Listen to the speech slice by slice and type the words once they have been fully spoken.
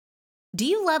Do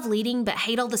you love leading but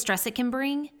hate all the stress it can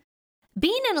bring?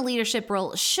 Being in a leadership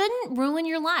role shouldn't ruin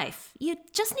your life. You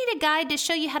just need a guide to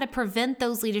show you how to prevent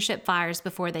those leadership fires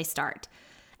before they start.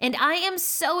 And I am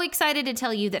so excited to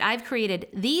tell you that I've created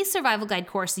the survival guide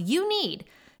course you need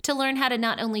to learn how to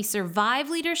not only survive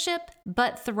leadership,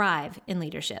 but thrive in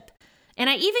leadership. And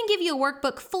I even give you a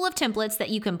workbook full of templates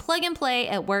that you can plug and play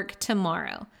at work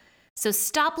tomorrow. So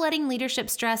stop letting leadership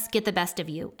stress get the best of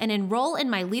you and enroll in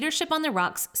my Leadership on the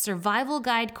Rocks Survival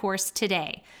Guide course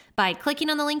today by clicking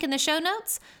on the link in the show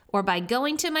notes or by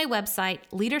going to my website,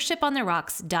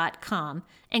 leadershipontherocks.com,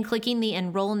 and clicking the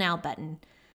Enroll Now button.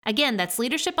 Again, that's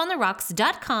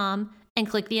leadershipontherocks.com and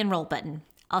click the Enroll button.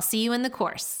 I'll see you in the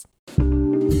course.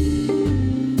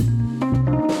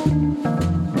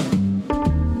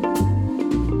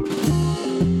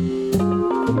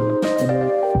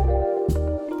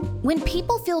 When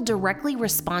people feel directly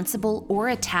responsible or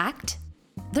attacked,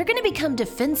 they're going to become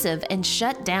defensive and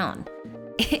shut down.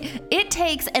 It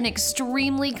takes an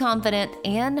extremely confident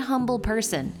and humble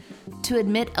person to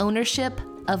admit ownership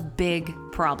of big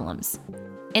problems.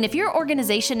 And if your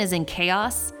organization is in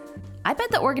chaos, I bet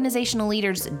the organizational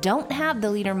leaders don't have the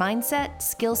leader mindset,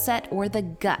 skill set, or the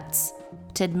guts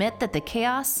to admit that the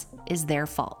chaos is their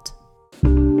fault.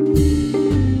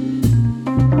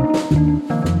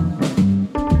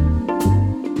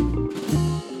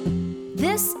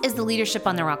 This is the Leadership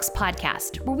on the Rocks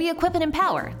podcast, where we equip and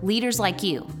empower leaders like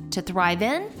you to thrive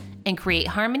in and create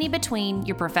harmony between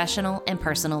your professional and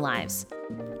personal lives.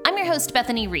 I'm your host,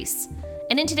 Bethany Reese,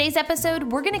 and in today's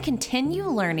episode, we're going to continue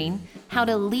learning how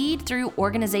to lead through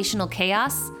organizational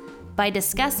chaos by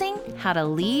discussing how to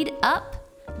lead up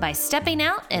by stepping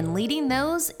out and leading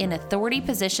those in authority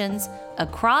positions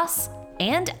across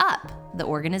and up the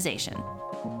organization.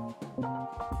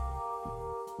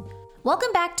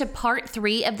 Welcome back to part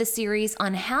 3 of the series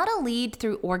on how to lead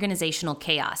through organizational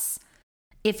chaos.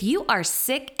 If you are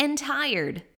sick and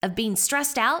tired of being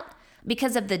stressed out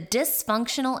because of the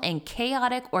dysfunctional and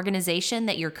chaotic organization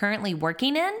that you're currently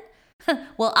working in,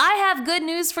 well, I have good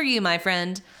news for you, my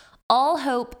friend. All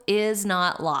hope is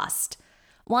not lost.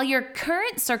 While your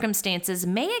current circumstances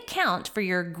may account for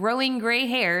your growing gray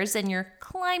hairs and your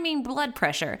climbing blood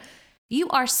pressure, you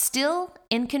are still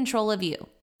in control of you.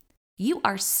 You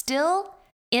are still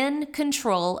in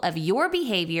control of your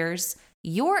behaviors,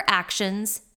 your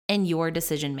actions, and your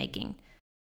decision making.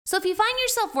 So if you find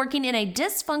yourself working in a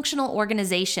dysfunctional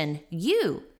organization,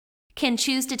 you can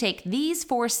choose to take these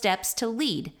 4 steps to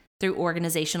lead through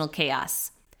organizational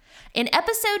chaos. In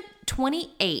episode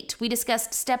 28, we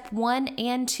discussed step 1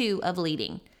 and 2 of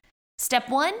leading. Step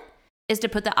 1 is to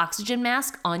put the oxygen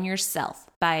mask on yourself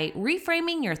by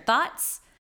reframing your thoughts,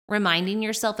 reminding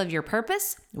yourself of your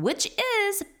purpose, which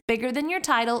is bigger than your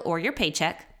title or your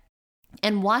paycheck,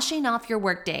 and washing off your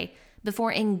workday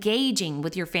before engaging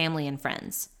with your family and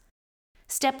friends.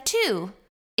 Step 2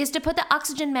 is to put the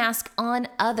oxygen mask on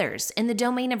others in the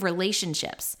domain of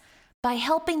relationships by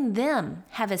helping them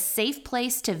have a safe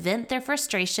place to vent their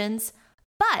frustrations,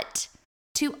 but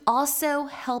to also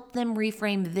help them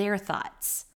reframe their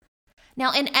thoughts.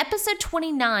 Now, in episode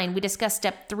 29, we discussed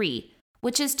step 3,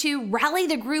 which is to rally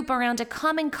the group around a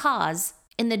common cause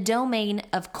in the domain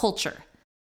of culture.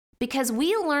 Because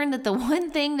we learned that the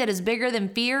one thing that is bigger than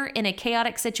fear in a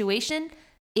chaotic situation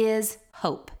is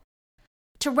hope.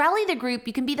 To rally the group,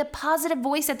 you can be the positive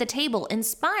voice at the table,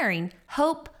 inspiring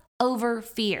hope over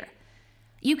fear.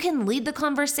 You can lead the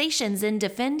conversations in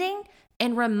defending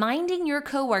and reminding your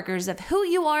coworkers of who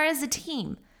you are as a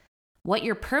team, what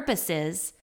your purpose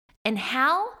is, and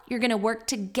how you're going to work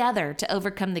together to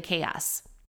overcome the chaos.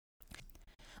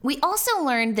 We also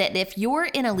learned that if you're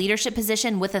in a leadership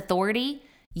position with authority,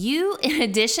 you, in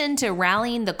addition to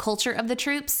rallying the culture of the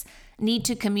troops, need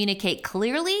to communicate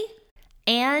clearly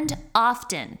and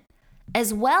often,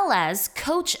 as well as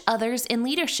coach others in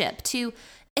leadership to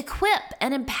equip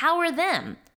and empower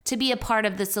them to be a part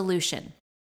of the solution.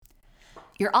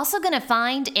 You're also going to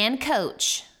find and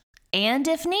coach, and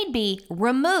if need be,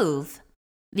 remove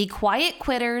the quiet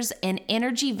quitters and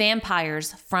energy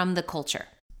vampires from the culture.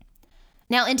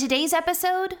 Now, in today's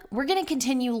episode, we're going to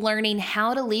continue learning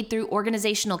how to lead through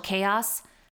organizational chaos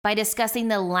by discussing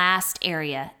the last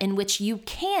area in which you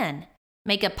can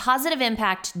make a positive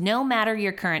impact no matter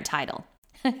your current title.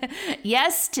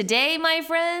 Yes, today, my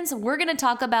friends, we're going to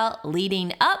talk about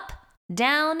leading up,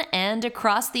 down, and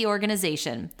across the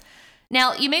organization.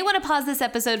 Now, you may want to pause this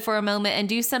episode for a moment and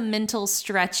do some mental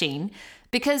stretching,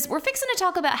 because we're fixing to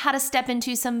talk about how to step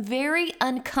into some very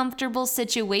uncomfortable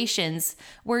situations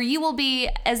where you will be,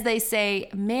 as they say,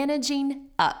 managing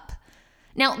up.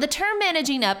 Now, the term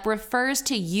managing up refers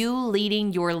to you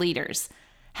leading your leaders.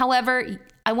 However,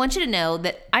 I want you to know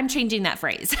that I'm changing that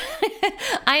phrase.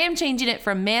 I am changing it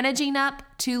from managing up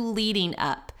to leading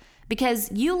up.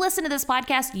 Because you listen to this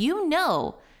podcast, you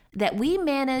know that we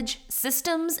manage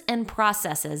systems and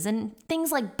processes and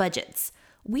things like budgets.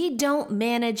 We don't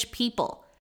manage people.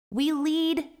 We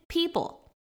lead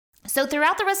people. So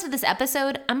throughout the rest of this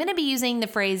episode, I'm going to be using the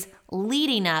phrase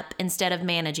leading up instead of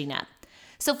managing up.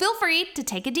 So feel free to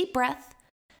take a deep breath,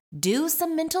 do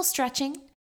some mental stretching,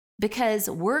 because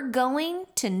we're going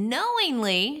to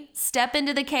knowingly step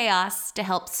into the chaos to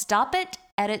help stop it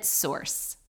at its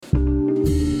source.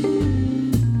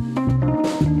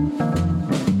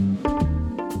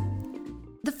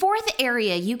 The fourth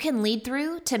area you can lead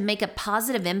through to make a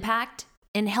positive impact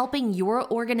in helping your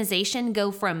organization go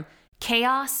from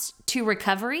chaos to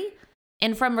recovery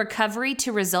and from recovery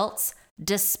to results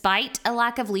despite a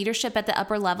lack of leadership at the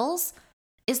upper levels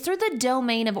is through the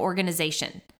domain of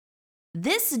organization.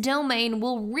 This domain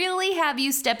will really have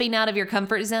you stepping out of your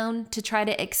comfort zone to try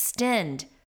to extend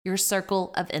your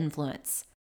circle of influence.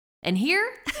 And here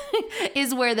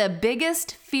is where the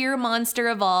biggest fear monster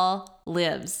of all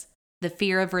lives, the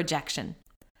fear of rejection.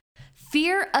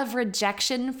 Fear of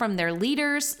rejection from their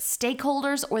leaders,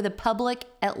 stakeholders, or the public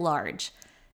at large.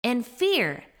 And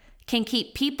fear can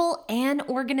keep people and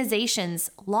organizations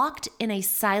locked in a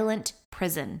silent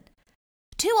prison.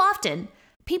 Too often,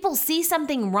 people see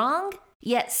something wrong,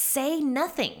 yet say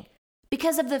nothing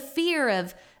because of the fear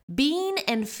of being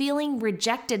and feeling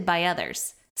rejected by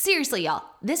others. Seriously, y'all,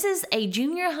 this is a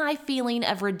junior high feeling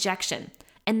of rejection,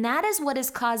 and that is what is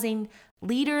causing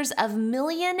leaders of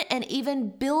million and even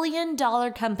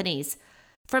billion-dollar companies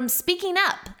from speaking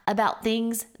up about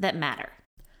things that matter.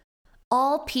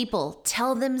 All people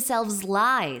tell themselves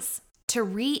lies to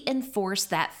reinforce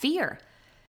that fear.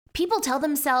 People tell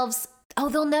themselves, "Oh,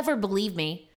 they'll never believe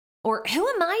me," or "Who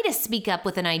am I to speak up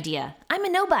with an idea? I'm a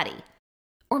nobody."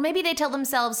 Or maybe they tell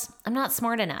themselves, "I'm not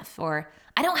smart enough," or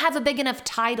 "I don't have a big enough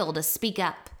title to speak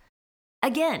up."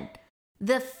 Again,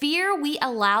 the fear we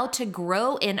allow to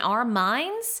grow in our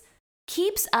minds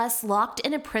keeps us locked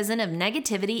in a prison of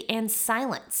negativity and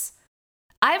silence.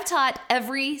 I've taught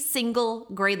every single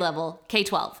grade level,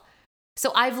 K-12.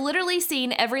 So I've literally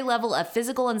seen every level of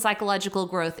physical and psychological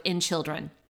growth in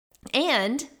children.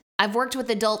 And I've worked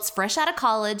with adults fresh out of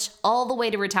college all the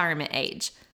way to retirement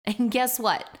age. And guess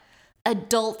what?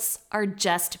 Adults are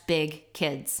just big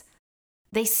kids.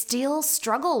 They still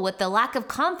struggle with the lack of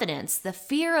confidence, the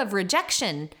fear of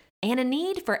rejection, and a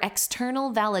need for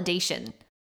external validation.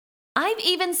 I've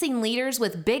even seen leaders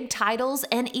with big titles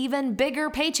and even bigger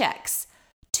paychecks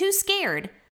too scared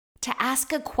to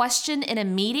ask a question in a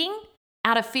meeting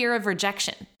out of fear of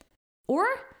rejection. Or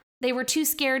they were too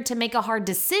scared to make a hard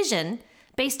decision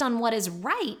based on what is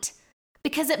right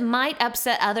because it might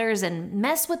upset others and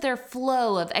mess with their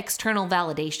flow of external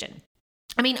validation.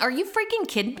 I mean, are you freaking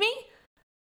kidding me?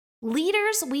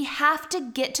 Leaders, we have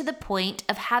to get to the point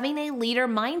of having a leader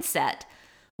mindset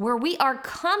where we are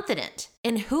confident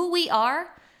in who we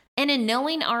are and in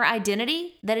knowing our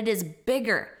identity, that it is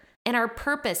bigger and our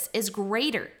purpose is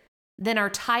greater than our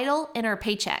title and our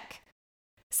paycheck.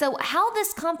 So how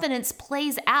this confidence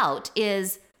plays out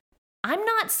is I'm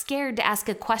not scared to ask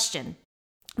a question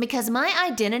because my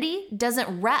identity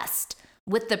doesn't rest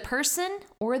with the person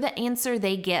or the answer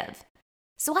they give.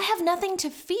 So I have nothing to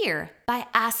fear by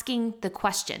asking the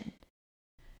question.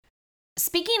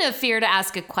 Speaking of fear to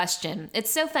ask a question, it's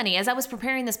so funny. As I was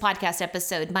preparing this podcast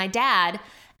episode, my dad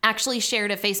actually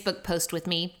shared a Facebook post with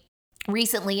me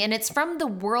recently, and it's from the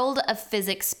World of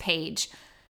Physics page.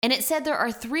 And it said there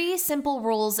are 3 simple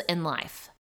rules in life.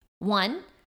 1,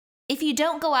 if you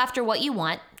don't go after what you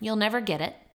want, you'll never get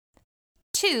it.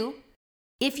 2,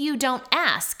 if you don't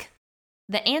ask,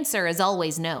 the answer is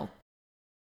always no.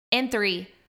 And 3,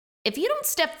 if you don't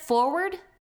step forward,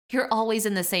 you're always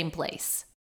in the same place.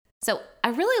 So I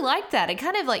really like that. It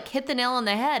kind of like hit the nail on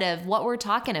the head of what we're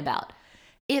talking about.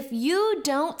 If you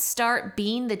don't start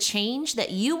being the change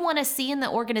that you want to see in the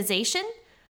organization,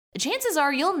 the chances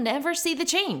are you'll never see the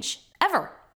change,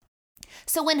 ever.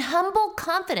 So in humble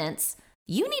confidence,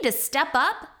 you need to step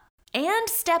up and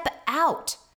step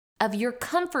out of your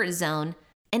comfort zone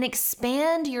and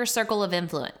expand your circle of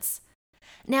influence.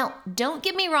 Now, don't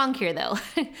get me wrong here, though.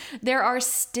 There are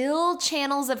still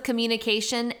channels of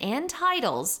communication and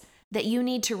titles that you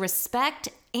need to respect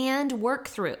and work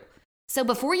through. So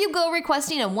before you go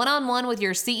requesting a one-on-one with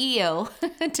your CEO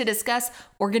to discuss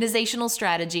organizational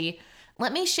strategy,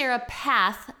 let me share a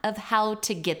path of how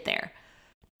to get there.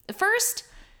 First,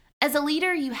 as a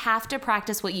leader, you have to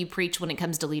practice what you preach when it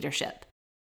comes to leadership.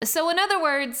 So in other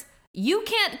words, you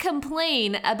can't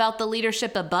complain about the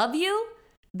leadership above you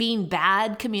being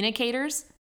bad communicators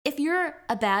if you're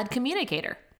a bad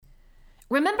communicator.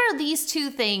 Remember these two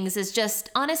things as just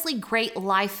honestly great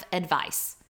life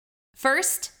advice.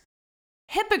 First,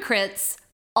 hypocrites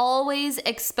always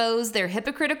expose their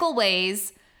hypocritical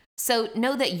ways, so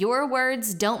know that your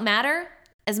words don't matter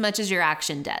as much as your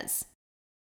action does.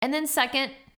 And then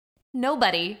second,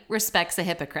 nobody respects a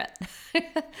hypocrite.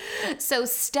 So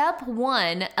step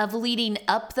one of leading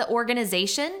up the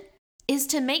organization is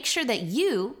to make sure that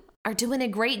you are doing a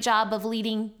great job of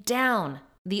leading down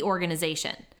the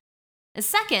organization.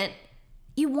 Second,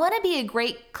 you want to be a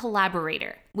great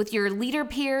collaborator with your leader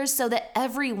peers so that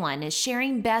everyone is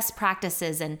sharing best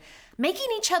practices and making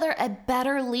each other a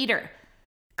better leader.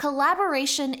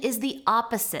 Collaboration is the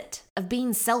opposite of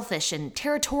being selfish and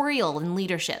territorial in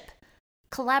leadership.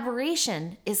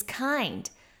 Collaboration is kind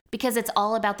because it's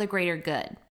all about the greater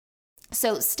good.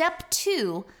 So step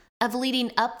two of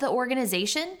leading up the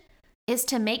organization is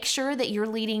to make sure that you're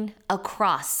leading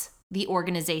across the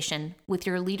organization with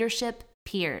your leadership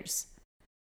peers.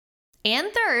 And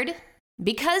third,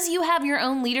 because you have your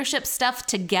own leadership stuff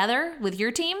together with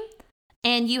your team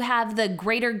and you have the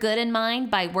greater good in mind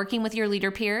by working with your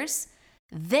leader peers,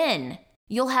 then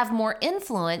you'll have more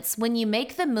influence when you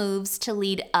make the moves to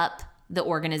lead up the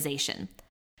organization.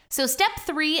 So step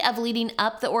three of leading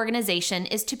up the organization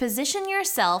is to position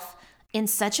yourself in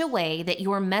such a way that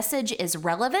your message is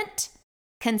relevant,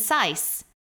 concise,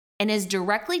 and is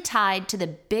directly tied to the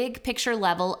big picture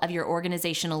level of your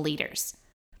organizational leaders.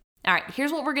 All right,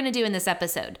 here's what we're going to do in this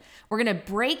episode. We're going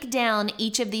to break down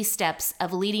each of these steps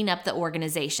of leading up the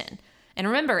organization. And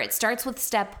remember, it starts with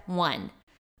step one.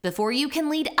 Before you can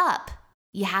lead up,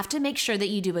 you have to make sure that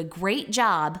you do a great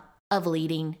job of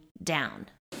leading down.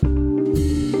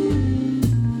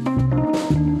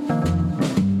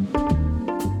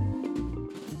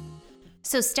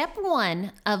 So step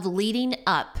one of leading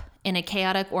up in a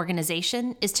chaotic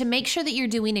organization is to make sure that you're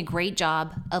doing a great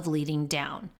job of leading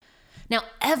down. Now,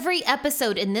 every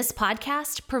episode in this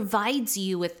podcast provides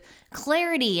you with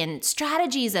clarity and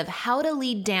strategies of how to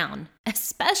lead down,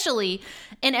 especially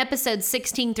in episodes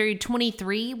 16 through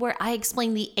 23, where I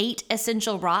explain the 8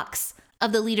 essential rocks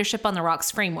of the Leadership on the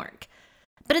Rocks framework.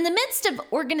 But in the midst of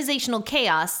organizational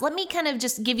chaos, let me kind of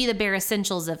just give you the bare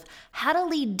essentials of how to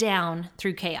lead down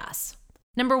through chaos.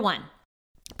 Number 1,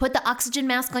 put the oxygen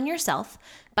mask on yourself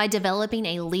by developing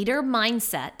a leader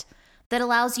mindset that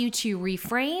allows you to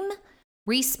reframe,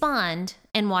 respond,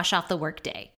 and wash off the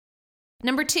workday.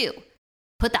 Number 2,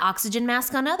 put the oxygen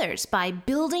mask on others by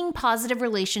building positive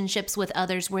relationships with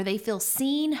others where they feel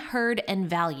seen, heard, and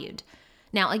valued.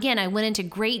 Now, again, I went into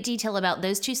great detail about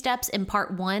those 2 steps in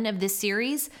part 1 of this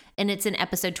series, and it's in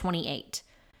episode 28.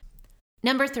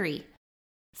 Number 3,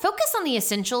 focus on the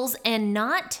essentials and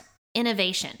not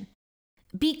innovation.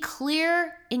 Be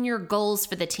clear in your goals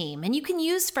for the team, and you can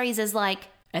use phrases like,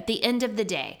 at the end of the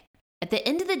day. At the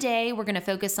end of the day, we're going to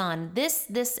focus on this,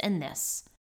 this, and this.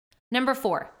 Number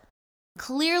 4,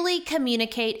 clearly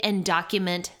communicate and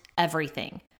document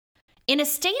everything. In a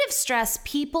state of stress,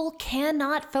 people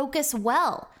cannot focus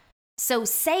well. So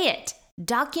say it,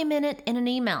 document it in an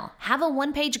email, have a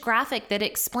 1-page graphic that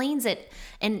explains it,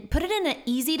 and put it in an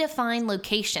easy to find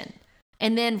location.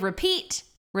 And then repeat,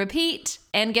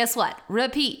 and guess what?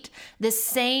 Repeat the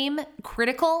same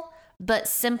critical but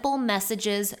simple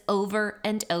messages over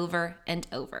and over and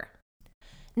over.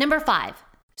 Number 5,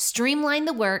 streamline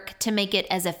the work to make it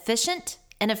as efficient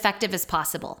and effective as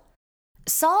possible.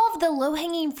 Solve the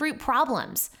low-hanging fruit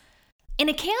problems. In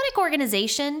a chaotic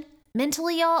organization,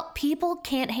 mentally, y'all, people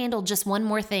can't handle just one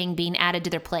more thing being added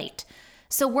to their plate.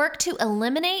 So work to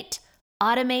eliminate,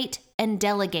 automate, and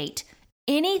delegate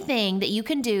anything that you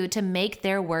can do to make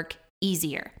their work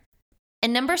easier.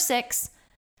 And number 6,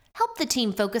 help the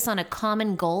team focus on a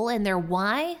common goal and their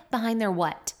why behind their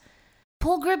what.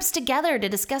 Pull groups together to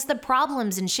discuss the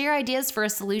problems and share ideas for a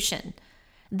solution.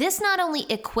 This not only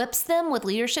equips them with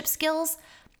leadership skills,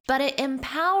 but it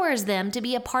empowers them to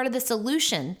be a part of the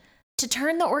solution to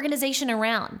turn the organization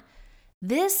around.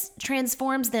 This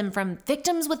transforms them from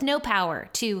victims with no power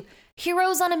to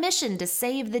heroes on a mission to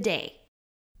save the day.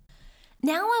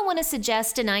 Now I want to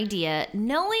suggest an idea,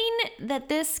 knowing that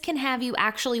this can have you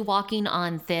actually walking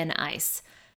on thin ice.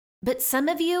 But some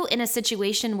of you in a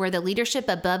situation where the leadership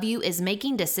above you is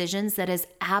making decisions that is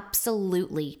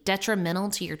absolutely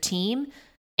detrimental to your team,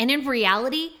 and in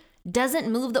reality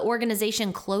doesn't move the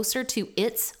organization closer to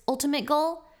its ultimate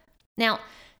goal. Now,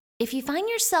 if you find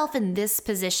yourself in this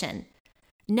position,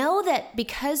 know that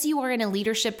because you are in a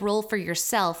leadership role for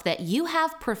yourself, that you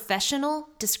have professional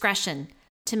discretion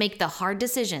to make the hard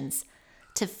decisions,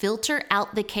 to filter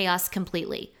out the chaos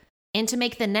completely. and to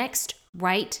make the next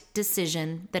right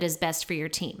decision that is best for your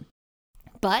team.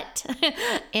 But,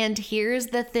 and here's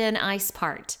the thin ice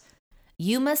part,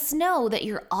 you must know that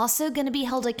you're also going to be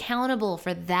held accountable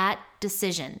for that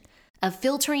decision of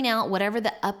filtering out whatever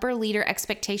the upper leader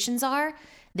expectations are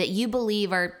that you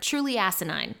believe are truly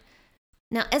asinine.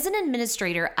 Now, as an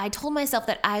administrator, I told myself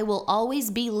that I will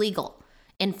always be legal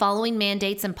in following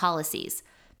mandates and policies,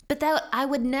 but that I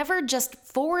would never just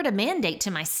forward a mandate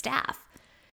to my staff.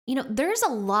 There's a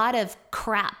lot of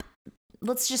crap,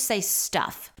 let's just say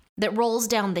stuff, that rolls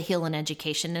down the hill in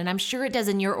education, and I'm sure it does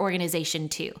in your organization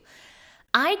too.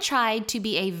 I tried to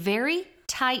be a very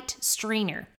tight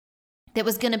strainer that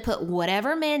was going to put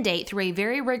whatever mandate through a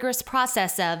very rigorous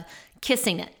process of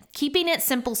kissing it, keeping it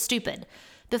simple, stupid,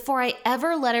 before I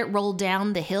ever let it roll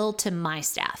down the hill to my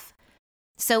staff.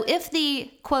 So if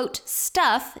the, quote,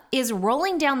 stuff is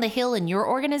rolling down the hill in your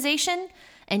organization,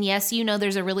 and yes,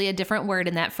 there's a different word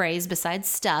in that phrase besides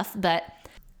stuff, but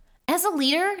as a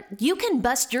leader, you can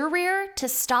bust your rear to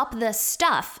stop the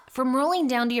stuff from rolling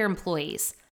down to your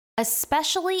employees,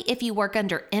 especially if you work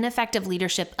under ineffective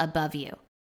leadership above you.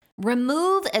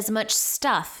 Remove as much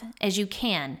stuff as you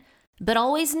can, but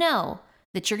always know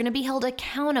that you're going to be held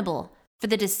accountable for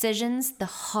the decisions, the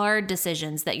hard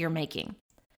decisions that you're making.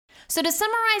 So to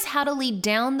summarize how to lead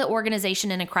down the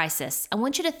organization in a crisis, I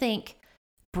want you to think,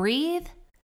 breathe,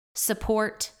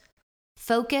 support,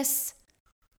 focus,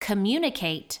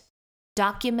 communicate,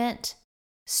 document,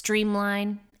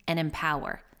 streamline, and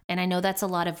empower. And I know that's a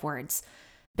lot of words,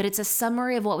 but it's a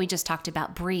summary of what we just talked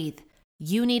about. Breathe.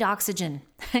 You need oxygen.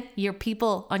 Your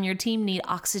people on your team need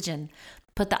oxygen.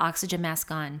 Put the oxygen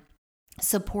mask on.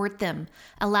 Support them.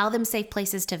 Allow them safe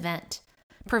places to vent.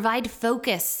 Provide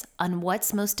focus on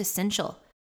what's most essential.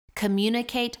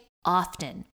 Communicate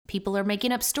often. People are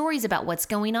making up stories about what's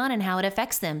going on and how it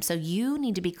affects them, so you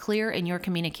need to be clear in your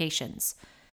communications.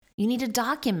 You need to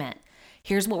document.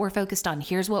 Here's what we're focused on.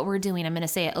 Here's what we're doing. I'm going to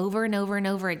say it over and over and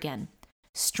over again.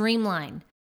 Streamline.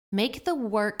 Make the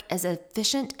work as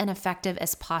efficient and effective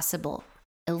as possible.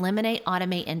 Eliminate,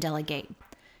 automate, and delegate.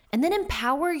 And then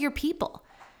empower your people.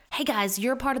 Hey guys,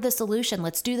 you're part of the solution.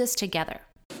 Let's do this together.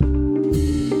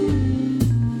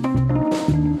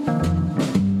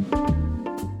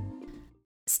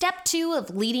 Step 2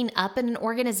 of leading up in an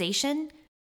organization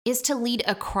is to lead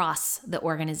across the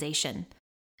organization.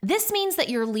 This means that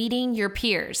you're leading your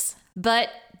peers, but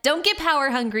don't get power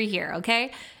hungry here,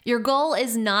 okay? Your goal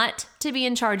is not to be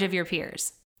in charge of your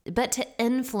peers, but to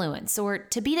influence or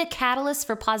to be the catalyst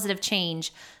for positive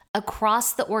change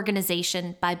across the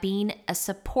organization by being a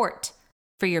support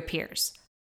for your peers.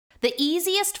 The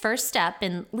easiest first step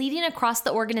in leading across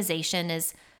the organization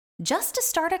is just to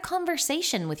start a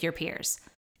conversation with your peers.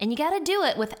 And you got to do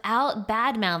it without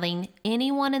bad-mouthing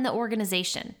anyone in the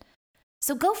organization.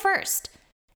 So go first.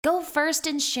 Go first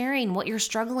in sharing what you're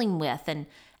struggling with and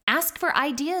ask for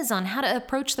ideas on how to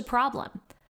approach the problem.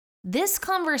 This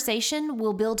conversation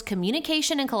will build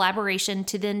communication and collaboration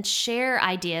to then share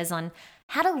ideas on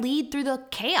how to lead through the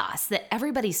chaos that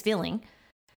everybody's feeling.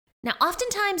 Now,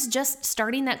 oftentimes just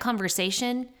starting that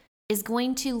conversation is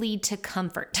going to lead to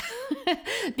comfort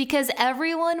because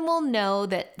everyone will know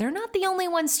that they're not the only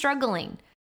ones struggling.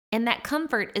 And that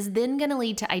comfort is then going to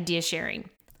lead to idea sharing.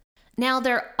 Now,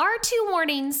 there are 2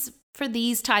 warnings for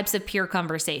these types of peer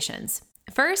conversations.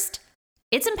 First,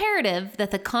 it's imperative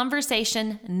that the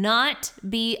conversation not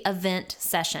be a vent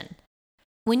session.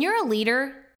 When you're a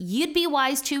leader, you'd be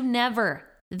wise to never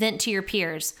vent to your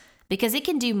peers because it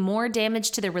can do more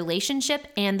damage to the relationship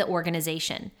and the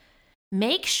organization.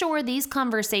 Make sure these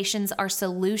conversations are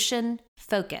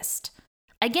solution-focused.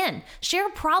 Again, share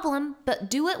a problem, but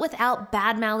do it without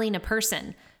bad-mouthing a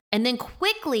person, and then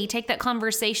quickly take that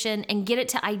conversation and get it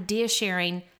to idea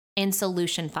sharing and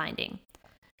solution finding.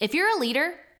 If you're a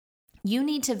leader, you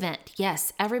need to vent.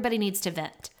 Yes, everybody needs to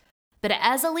vent. But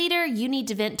as a leader, you need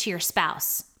to vent to your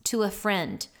spouse, to a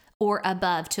friend, or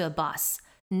above to a boss.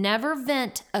 Never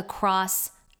vent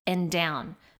across and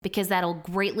down because that'll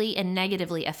greatly and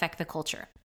negatively affect the culture.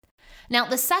 Now,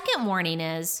 the second warning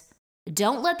is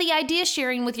don't let the idea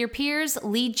sharing with your peers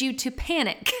lead you to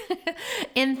panic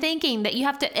in thinking that you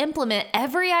have to implement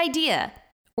every idea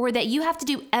or that you have to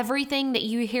do everything that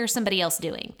you hear somebody else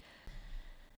doing.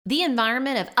 The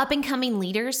environment of up-and-coming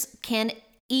leaders can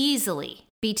easily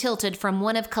be tilted from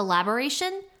one of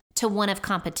collaboration to one of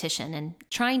competition and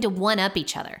trying to one-up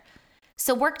each other.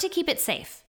 So work to keep it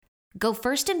safe. Go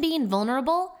first in being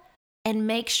vulnerable and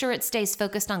make sure it stays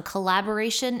focused on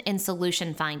collaboration and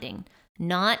solution finding,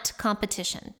 not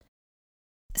competition.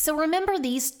 So remember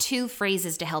these 2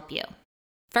 phrases to help you.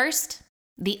 First,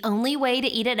 the only way to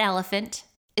eat an elephant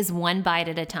is one bite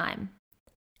at a time.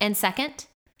 And second,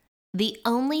 the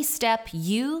only step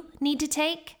you need to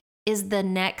take is the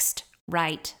next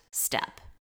right step.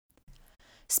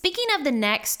 Speaking of the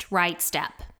next right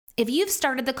step, if you've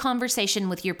started the conversation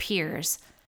with your peers,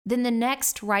 then the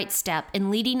next right step in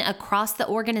leading across the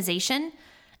organization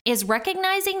is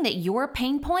recognizing that your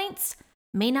pain points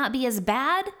may not be as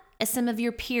bad as some of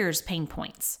your peers' pain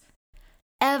points.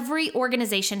 Every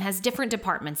organization has different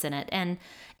departments in it, and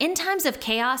in times of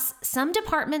chaos, some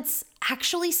departments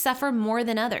actually suffer more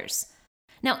than others.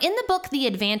 Now, in the book The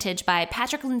Advantage by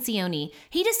Patrick Lencioni,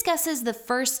 he discusses the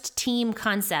first team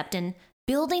concept in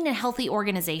building a healthy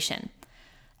organization.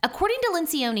 According to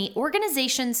Lencioni,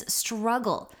 organizations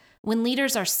struggle when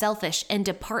leaders are selfish and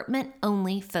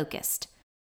department-only focused.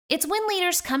 It's when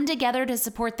leaders come together to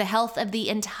support the health of the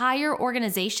entire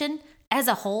organization as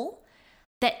a whole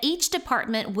that each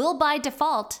department will by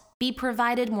default be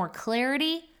provided more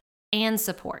clarity and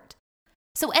support.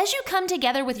 So as you come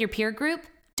together with your peer group,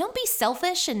 don't be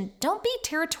selfish and don't be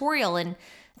territorial in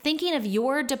thinking of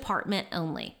your department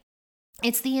only.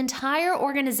 It's the entire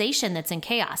organization that's in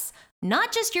chaos,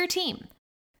 not just your team.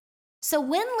 So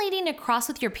when leading across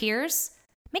with your peers,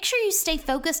 make sure you stay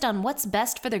focused on what's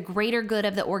best for the greater good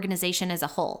of the organization as a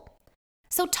whole.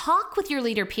 So talk with your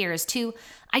leader peers to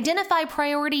identify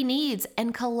priority needs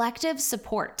and collective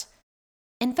support.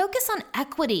 And focus on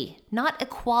equity, not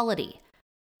equality.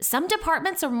 Some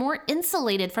departments are more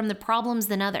insulated from the problems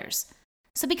than others.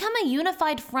 So become a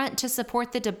unified front to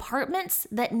support the departments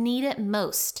that need it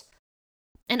most.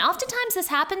 And oftentimes this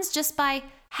happens just by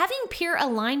having peer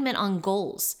alignment on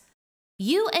goals.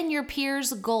 You and your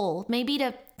peers' goal may be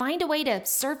to find a way to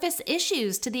surface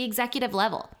issues to the executive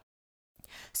level.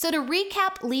 So to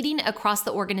recap leading across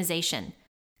the organization,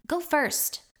 go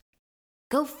first.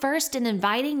 Go first in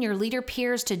inviting your leader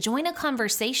peers to join a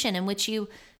conversation in which you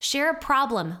share a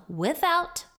problem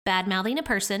without bad-mouthing a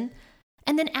person,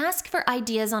 and then ask for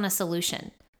ideas on a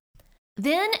solution.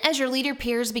 Then, as your leader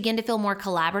peers begin to feel more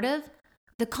collaborative,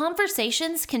 the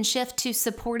conversations can shift to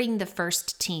supporting the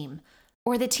first team,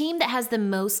 or the team that has the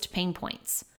most pain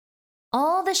points.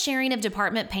 All the sharing of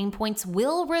department pain points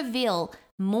will reveal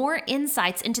more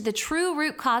insights into the true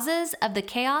root causes of the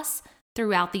chaos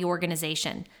throughout the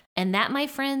organization. And that, my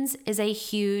friends, is a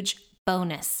huge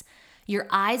bonus. Your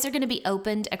eyes are going to be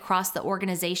opened across the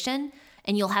organization,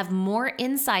 and you'll have more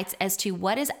insights as to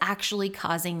what is actually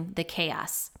causing the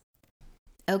chaos.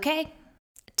 Okay,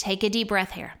 take a deep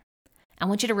breath here. I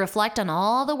want you to reflect on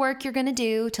all the work you're going to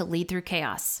do to lead through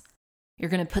chaos. You're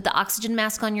going to put the oxygen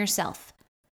mask on yourself.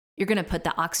 You're going to put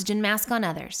the oxygen mask on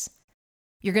others.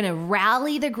 You're going to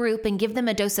rally the group and give them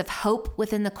a dose of hope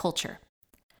within the culture.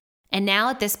 And now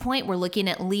at this point, we're looking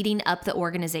at leading up the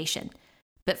organization.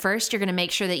 But first, you're going to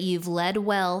make sure that you've led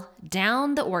well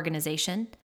down the organization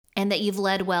and that you've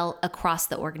led well across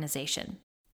the organization.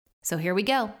 So here we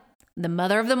go. The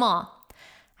mother of them all.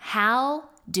 How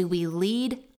do we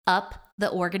lead up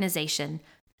the organization,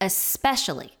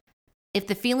 especially if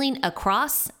the feeling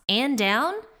across and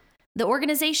down the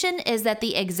organization is that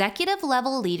the executive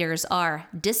level leaders are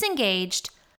disengaged,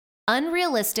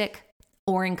 unrealistic,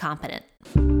 or incompetent?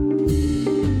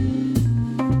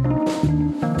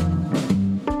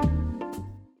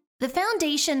 The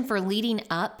foundation for leading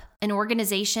up an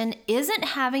organization isn't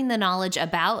having the knowledge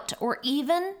about or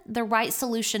even the right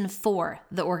solution for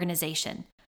the organization.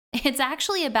 It's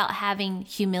actually about having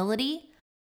humility,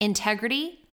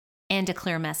 integrity, and a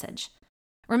clear message.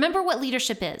 Remember what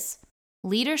leadership is.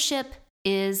 Leadership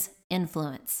is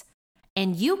influence.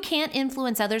 And you can't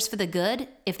influence others for the good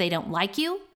if they don't like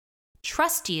you,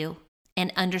 trust you,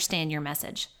 and understand your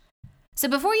message. So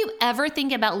before you ever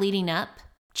think about leading up,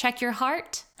 check your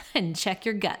heart and check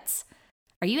your guts.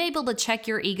 Are you able to check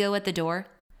your ego at the door?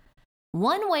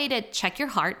 One way to check your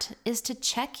heart is to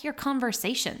check your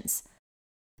conversations.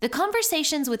 The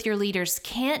conversations with your leaders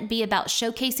can't be about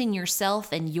showcasing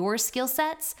yourself and your skill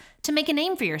sets to make a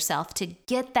name for yourself to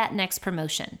get that next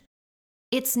promotion.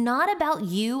 It's not about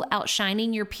you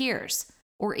outshining your peers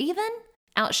or even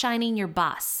outshining your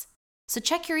boss. So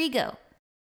check your ego.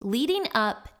 Leading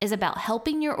up is about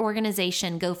helping your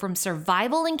organization go from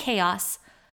survival and chaos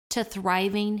to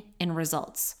thriving in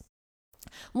results.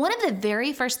 One of the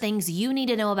very first things you need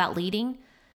to know about leading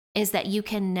is that you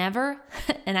can never,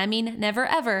 and I mean never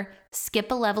ever,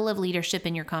 skip a level of leadership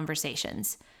in your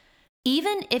conversations.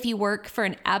 Even if you work for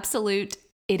an absolute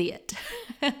idiot,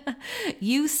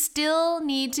 you still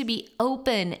need to be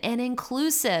open and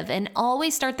inclusive and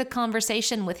always start the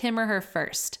conversation with him or her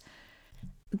first.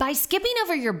 By skipping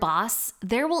over your boss,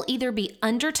 there will either be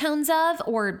undertones of,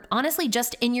 or honestly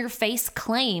just in your face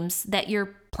claims that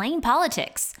you're playing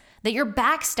politics, that you're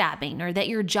backstabbing, or that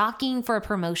you're jockeying for a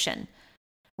promotion.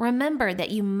 Remember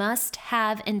that you must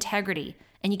have integrity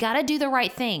and you got to do the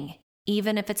right thing,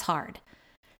 even if it's hard.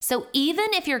 So even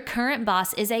if your current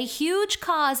boss is a huge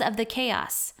cause of the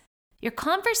chaos, your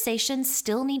conversations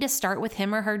still need to start with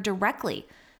him or her directly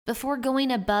before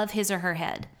going above his or her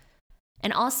head.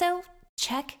 And also,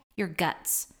 check your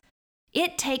guts.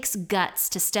 It takes guts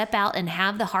to step out and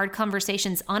have the hard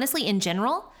conversations, honestly, in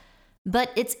general,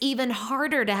 but it's even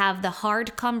harder to have the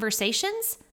hard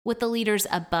conversations with the leaders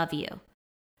above you.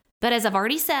 But as I've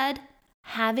already said,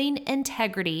 having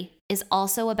integrity is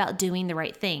also about doing the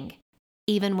right thing,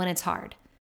 even when it's hard.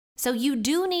 So you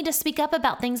do need to speak up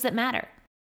about things that matter.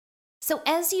 So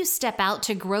as you step out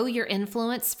to grow your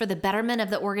influence for the betterment of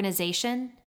the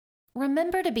organization,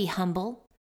 remember to be humble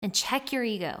and check your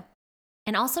ego.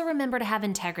 And also remember to have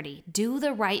integrity. Do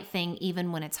the right thing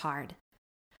even when it's hard.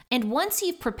 And once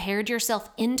you've prepared yourself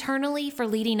internally for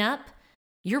leading up,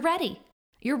 you're ready.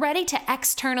 You're ready to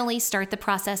externally start the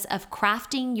process of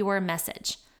crafting your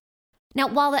message. Now,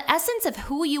 while the essence of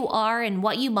who you are and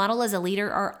what you model as a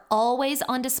leader are always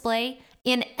on display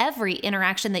in every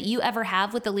interaction that you ever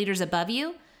have with the leaders above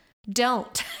you,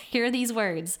 don't hear these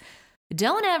words.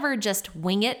 Don't ever just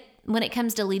wing it when it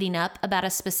comes to leading up about a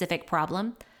specific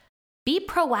problem. Be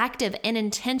proactive and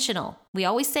intentional. We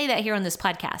always say that here on this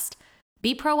podcast.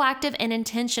 Be proactive and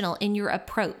intentional in your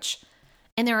approach.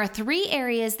 And there are 3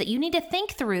 areas that you need to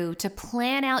think through to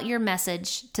plan out your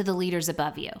message to the leaders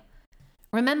above you.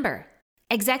 Remember,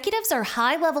 executives are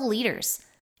high-level leaders,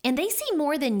 and they see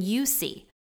more than you see,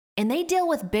 and they deal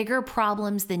with bigger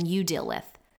problems than you deal with.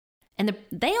 And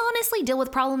they honestly deal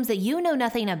with problems that you know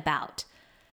nothing about.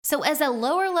 So as a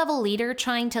lower-level leader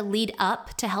trying to lead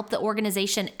up to help the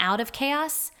organization out of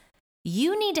chaos,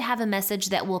 you need to have a message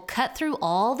that will cut through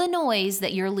all the noise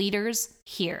that your leaders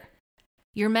hear.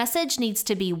 Your message needs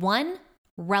to be 1,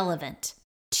 relevant,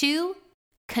 2,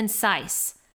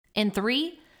 concise, and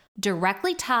 3,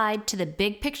 directly tied to the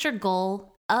big picture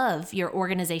goal of your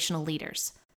organizational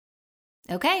leaders.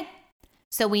 Okay,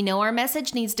 so we know our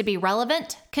message needs to be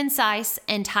relevant, concise,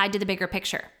 and tied to the bigger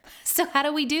picture. So how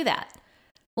do we do that?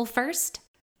 Well, first,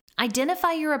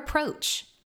 identify your approach.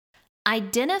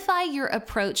 Identify your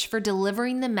approach for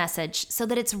delivering the message so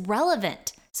that it's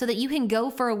relevant, so that you can go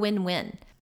for a win-win.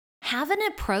 Have an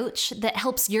approach that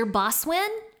helps your boss win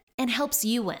and helps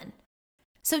you win.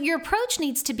 So your approach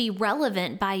needs to be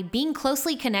relevant by being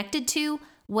closely connected to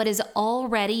what is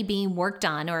already being worked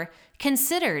on or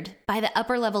considered by the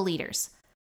upper level leaders.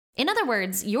 In other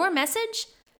words, your message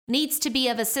needs to be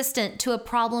of assistance to a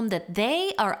problem that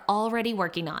they are already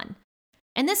working on.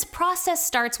 And this process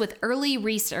starts with early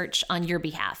research on your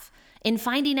behalf in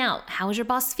finding out how is your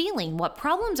boss feeling, what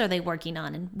problems are they working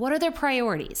on, and what are their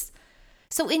priorities.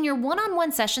 So in your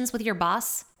one-on-one sessions with your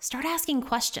boss, start asking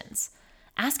questions.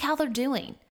 Ask how they're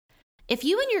doing. If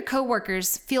you and your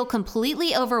coworkers feel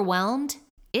completely overwhelmed,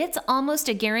 it's almost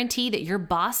a guarantee that your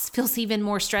boss feels even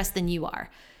more stressed than you are.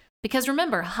 Because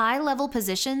remember, high-level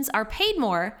positions are paid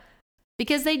more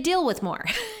because they deal with more.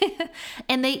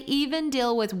 And they even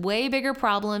deal with way bigger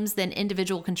problems than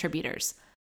individual contributors.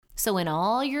 So in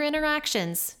all your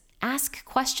interactions, ask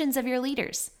questions of your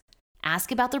leaders.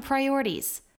 Ask about their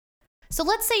priorities. So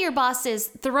let's say your boss is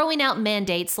throwing out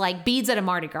mandates like beads at a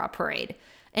Mardi Gras parade,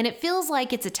 and it feels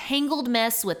like it's a tangled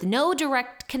mess with no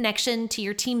direct connection to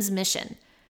your team's mission.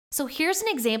 So here's an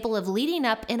example of leading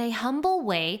up in a humble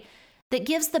way that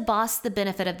gives the boss the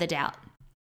benefit of the doubt.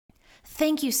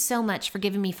 Thank you so much for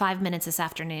giving me 5 minutes this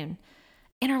afternoon.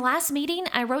 In our last meeting,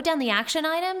 I wrote down the action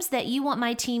items that you want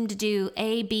my team to do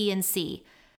A, B, and C.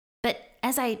 But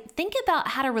as I think about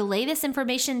how to relay this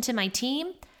information to my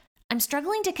team, I'm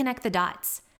struggling to connect the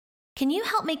dots. Can you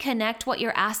help me connect what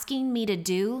you're asking me to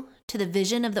do to the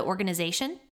vision of the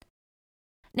organization?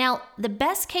 Now, the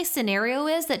best case scenario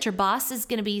is that your boss is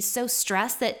going to be so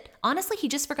stressed that honestly, he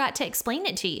just forgot to explain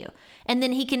it to you. And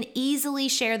then he can easily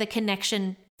share the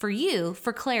connection for you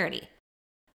for clarity.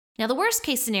 Now, the worst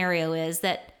case scenario is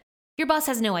that your boss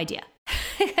has no idea.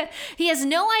 He has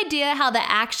no idea how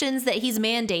the actions that he's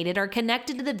mandated are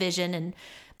connected to the vision, and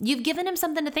you've given him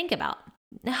something to think about.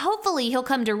 Hopefully, he'll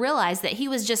come to realize that he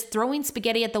was just throwing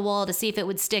spaghetti at the wall to see if it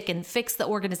would stick and fix the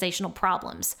organizational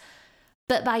problems.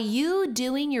 But by you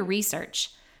doing your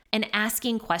research and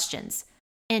asking questions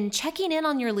and checking in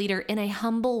on your leader in a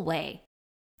humble way,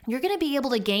 you're going to be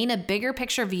able to gain a bigger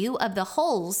picture view of the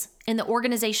holes in the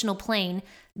organizational plane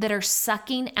that are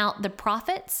sucking out the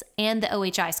profits and the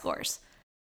OHI scores.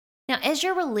 Now, as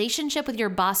your relationship with your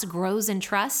boss grows in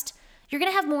trust, you're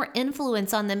going to have more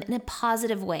influence on them in a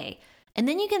positive way. And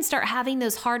then you can start having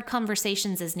those hard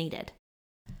conversations as needed.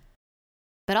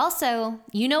 But also,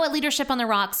 you know at Leadership on the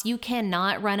Rocks, you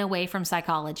cannot run away from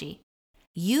psychology.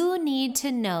 You need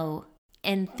to know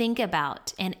and think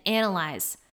about and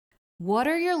analyze, what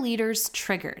are your leaders'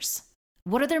 triggers?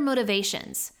 What are their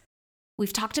motivations?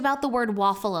 We've talked about the word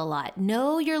waffle a lot.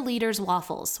 Know your leaders'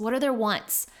 waffles. What are their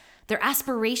wants, their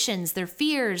aspirations, their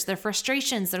fears, their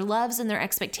frustrations, their loves, and their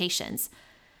expectations?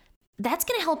 That's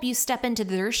going to help you step into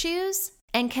their shoes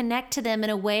and connect to them in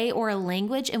a way or a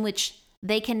language in which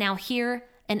they can now hear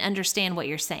and understand what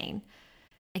you're saying.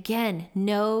 Again,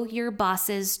 know your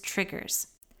boss's triggers.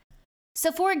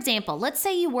 So for example, let's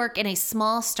say you work in a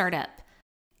small startup.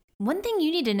 One thing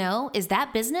you need to know is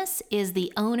that business is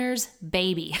the owner's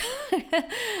baby.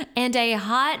 And a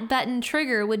hot button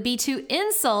trigger would be to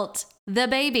insult the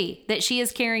baby that she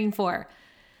is caring for.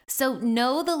 So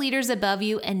know the leaders above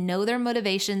you and know their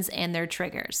motivations and their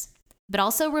triggers. But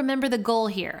also remember the goal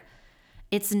here.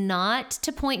 It's not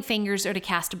to point fingers or to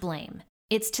cast blame.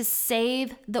 It's to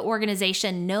save the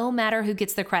organization no matter who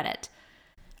gets the credit.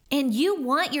 And you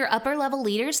want your upper level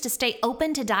leaders to stay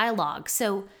open to dialogue.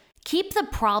 So keep the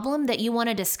problem that you want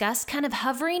to discuss kind of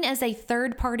hovering as a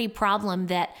third-party problem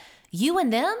that you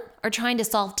and them are trying to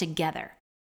solve together.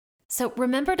 So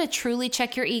remember to truly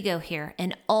check your ego here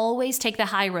and always take the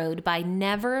high road by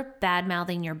never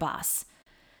bad-mouthing your boss.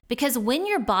 Because when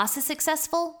your boss is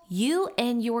successful, you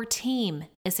and your team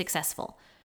is successful.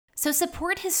 So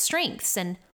support his strengths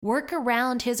and work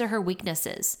around his or her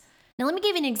weaknesses. Now let me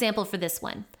give you an example for this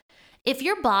one. If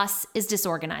your boss is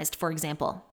disorganized, for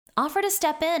example, offer to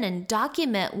step in and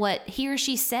document what he or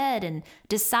she said and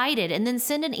decided, and then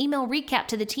send an email recap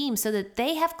to the team so that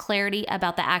they have clarity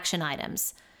about the action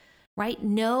items, right?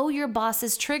 Know your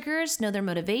boss's triggers, know their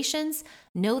motivations,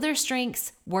 know their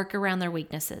strengths, work around their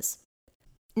weaknesses.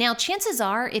 Now, chances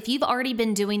are, if you've already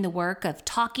been doing the work of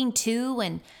talking to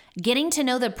and getting to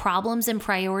know the problems and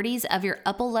priorities of your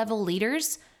upper level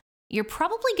leaders, you're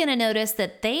probably going to notice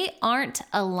that they aren't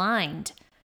aligned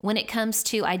when it comes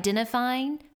to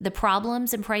identifying the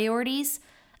problems and priorities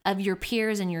of your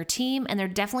peers and your team, and they're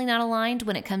definitely not aligned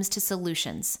when it comes to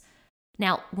solutions.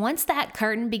 Now, once that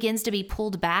curtain begins to be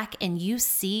pulled back and you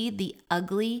see the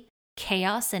ugly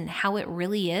chaos and how it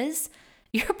really is,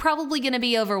 you're probably going to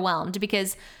be overwhelmed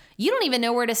because you don't even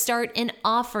know where to start in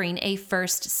offering a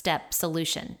first step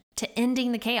solution to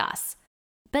ending the chaos.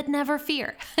 But never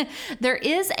fear. There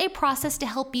is a process to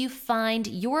help you find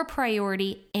your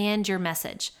priority and your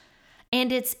message.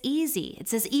 And it's easy.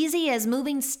 It's as easy as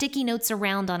moving sticky notes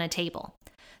around on a table.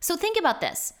 So think about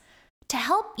this. To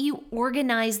help you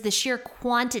organize the sheer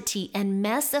quantity and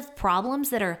mess of problems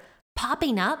that are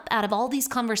popping up out of all these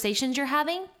conversations you're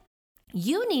having,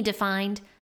 you need to find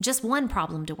just one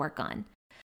problem to work on.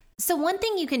 So one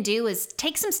thing you can do is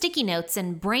take some sticky notes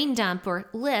and brain dump or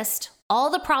list all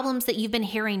the problems that you've been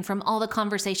hearing from all the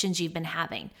conversations you've been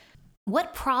having.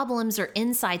 What problems or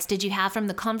insights did you have from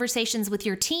the conversations with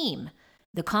your team,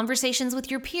 the conversations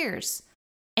with your peers?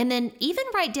 And then even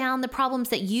write down the problems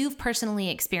that you've personally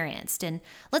experienced. And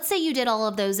let's say you did all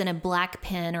of those in a black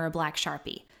pen or a black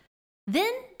Sharpie.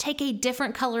 Then take a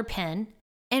different color pen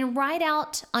and write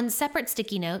out on separate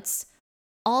sticky notes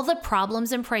all the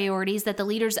problems and priorities that the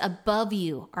leaders above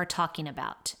you are talking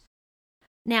about.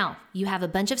 Now, you have a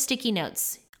bunch of sticky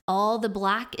notes. All the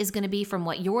black is going to be from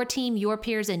what your team, your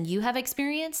peers, and you have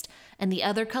experienced, and the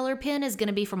other color pen is going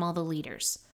to be from all the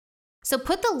leaders. So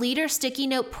put the leader sticky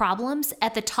note problems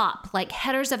at the top, like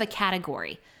headers of a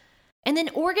category, and then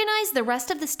organize the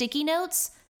rest of the sticky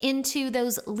notes into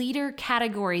those leader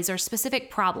categories or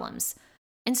specific problems,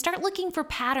 and start looking for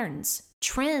patterns,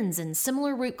 trends, and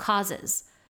similar root causes.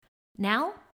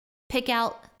 Now, pick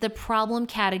out the problem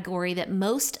category that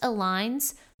most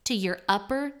aligns to your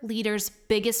upper leader's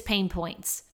biggest pain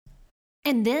points.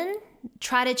 And then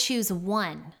try to choose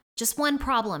just one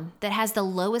problem that has the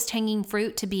lowest hanging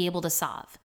fruit to be able to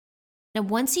solve. Now,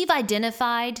 once you've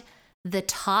identified the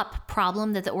top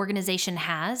problem that the organization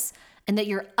has and that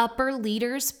your upper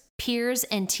leaders, peers,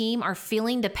 and team are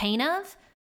feeling the pain of,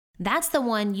 that's the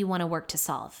one you want to work to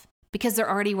solve because they're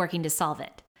already working to solve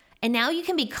it. And now you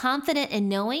can be confident in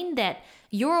knowing that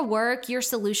your work, your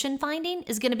solution finding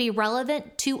is going to be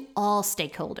relevant to all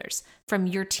stakeholders, from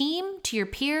your team to your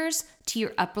peers to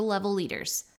your upper level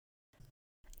leaders.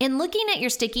 In looking at your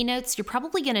sticky notes, you're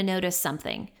probably going to notice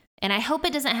something, and I hope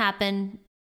it doesn't happen,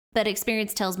 but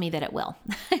experience tells me that it will.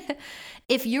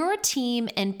 If your team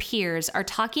and peers are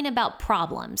talking about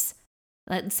problems,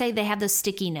 let's say they have those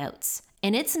sticky notes,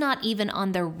 and it's not even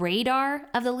on the radar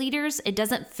of the leaders, it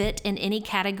doesn't fit in any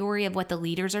category of what the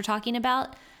leaders are talking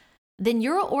about, then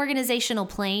your organizational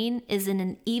plane is in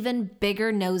an even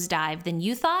bigger nosedive than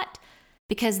you thought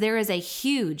because there is a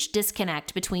huge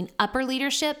disconnect between upper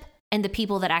leadership and the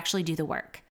people that actually do the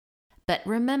work. But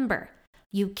remember,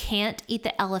 you can't eat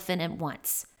the elephant at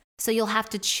once. So you'll have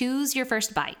to choose your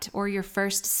first bite or your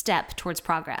first step towards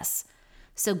progress.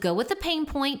 So go with the pain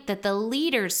point that the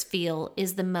leaders feel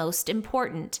is the most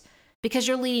important because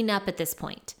you're leading up at this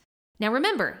point. Now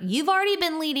remember, you've already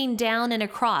been leading down and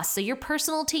across, so your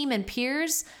personal team and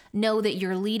peers know that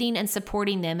you're leading and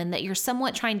supporting them and that you're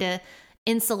somewhat trying to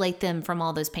insulate them from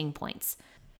all those pain points.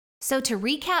 So to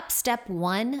recap, step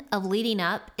 1 of leading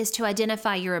up is to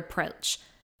identify your approach.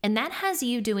 And that has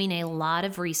you doing a lot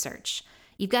of research.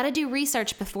 You've got to do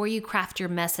research before you craft your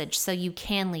message so you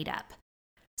can lead up.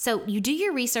 So you do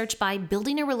your research by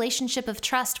building a relationship of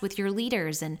trust with your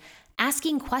leaders and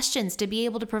asking questions to be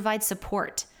able to provide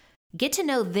support. Get to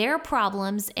know their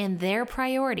problems and their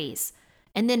priorities,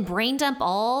 and then brain dump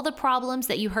all the problems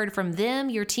that you heard from them,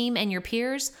 your team, and your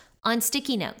peers on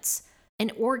sticky notes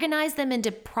and organize them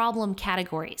into problem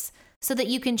categories so that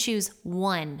you can choose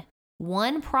one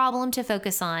problem to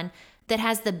focus on that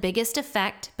has the biggest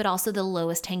effect, but also the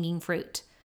lowest hanging fruit.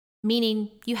 Meaning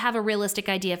you have a realistic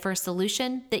idea for a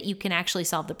solution that you can actually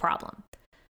solve the problem.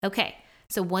 Okay,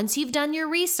 so once you've done your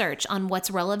research on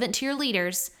what's relevant to your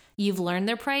leaders, you've learned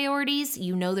their priorities,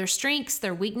 you know their strengths,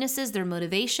 their weaknesses, their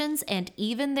motivations, and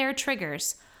even their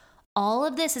triggers. All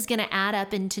of this is going to add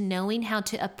up into knowing how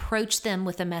to approach them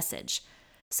with a message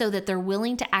so that they're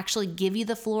willing to actually give you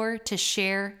the floor to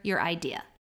share your idea.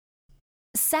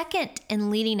 Second, in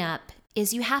leading up,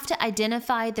 is you have to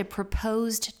identify the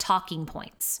proposed talking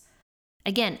points.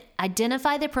 Again,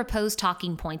 identify the proposed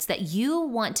talking points that you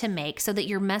want to make so that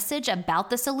your message about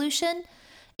the solution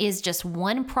is just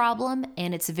one problem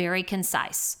and it's very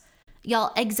concise.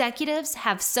 Y'all, executives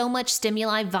have so much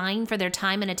stimuli vying for their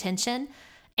time and attention,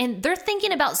 and they're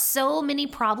thinking about so many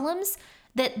problems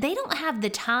that they don't have the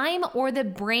time or the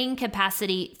brain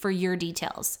capacity for your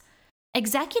details.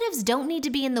 Executives don't need to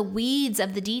be in the weeds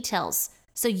of the details,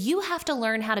 so you have to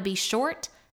learn how to be short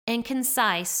and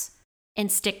concise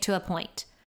and stick to a point.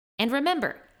 And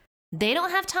remember, they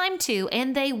don't have time to,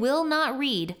 and they will not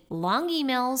read long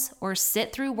emails or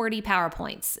sit through wordy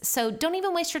PowerPoints, so don't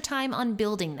even waste your time on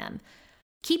building them.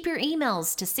 Keep your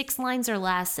emails to 6 lines or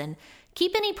less, and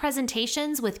keep any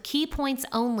presentations with key points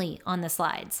only on the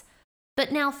slides.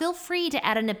 But now feel free to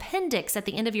add an appendix at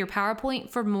the end of your PowerPoint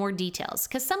for more details,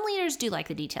 because some leaders do like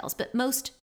the details, but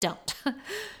most don't.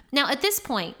 Now, at this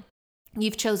point,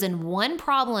 you've chosen one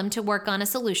problem to work on a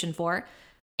solution for,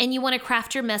 and you want to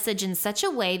craft your message in such a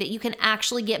way that you can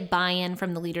actually get buy-in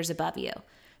from the leaders above you.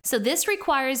 So this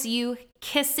requires you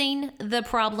kissing the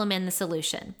problem and the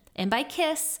solution. And by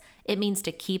kiss, it means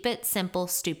to keep it simple,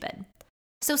 stupid.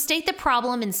 So state the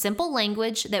problem in simple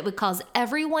language that would cause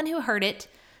everyone who heard it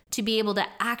to be able to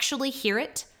actually hear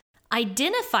it,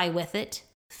 identify with it,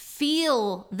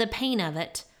 feel the pain of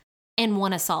it, and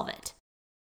want to solve it.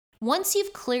 Once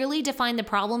you've clearly defined the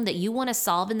problem that you want to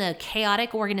solve in the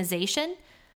chaotic organization,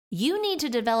 you need to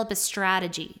develop a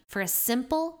strategy for a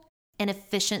simple and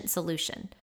efficient solution.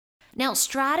 Now,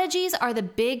 strategies are the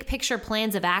big picture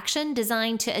plans of action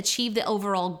designed to achieve the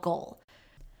overall goal.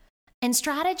 And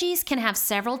strategies can have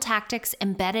several tactics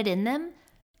embedded in them,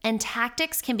 and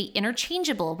tactics can be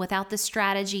interchangeable without the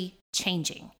strategy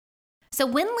changing. So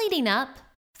when leading up,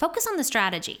 focus on the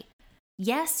strategy.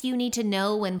 Yes, you need to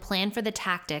know and plan for the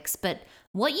tactics, but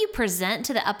what you present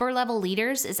to the upper level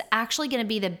leaders is actually going to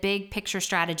be the big picture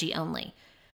strategy only.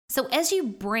 So as you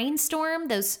brainstorm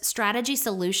those strategy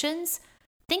solutions,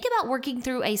 think about working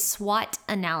through a SWOT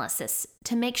analysis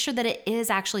to make sure that it is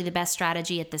actually the best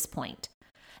strategy at this point.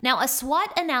 Now, a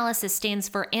SWOT analysis stands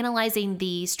for analyzing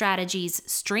the strategy's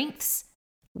strengths,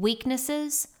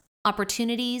 weaknesses,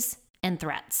 opportunities, and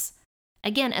threats.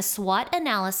 Again, a SWOT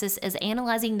analysis is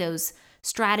analyzing those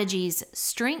strategies'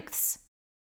 strengths,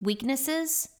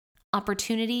 weaknesses,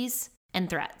 opportunities, and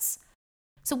threats.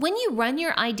 So when you run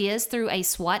your ideas through a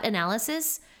SWOT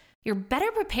analysis, you're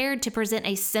better prepared to present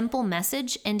a simple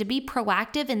message and to be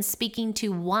proactive in speaking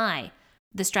to why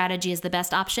the strategy is the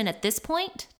best option at this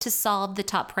point to solve the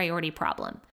top priority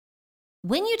problem.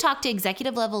 When you talk to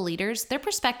executive level leaders, their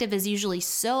perspective is usually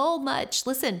so much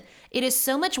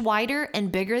wider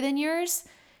and bigger than yours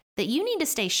that you need to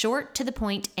stay short to the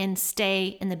point and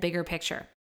stay in the bigger picture.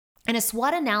 And a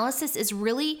SWOT analysis is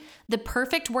really the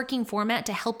perfect working format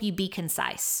to help you be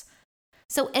concise.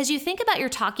 So as you think about your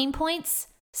talking points,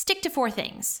 stick to 4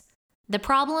 things: the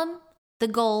problem, the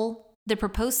goal, the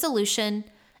proposed solution,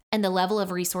 and the level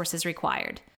of resources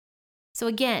required. So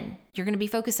again, you're going to be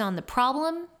focused on the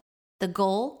problem, the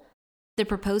goal, the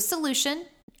proposed solution,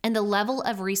 and the level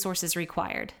of resources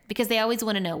required, because they always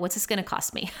want to know, what's this going to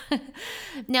cost me?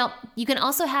 Now, you can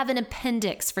also have an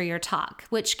appendix for your talk,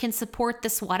 which can support the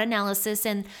SWOT analysis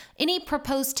and any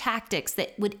proposed tactics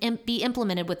that would be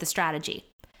implemented with the strategy.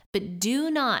 But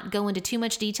do not go into too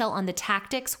much detail on the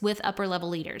tactics with upper level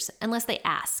leaders unless they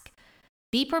ask.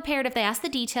 Be prepared if they ask the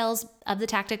details of the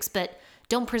tactics, but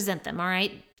don't present them, all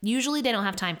right? Usually they don't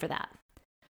have time for that.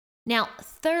 Now,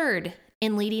 third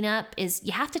in leading up is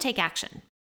you have to take action.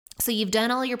 So you've done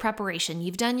all your preparation,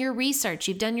 you've done your research,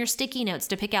 you've done your sticky notes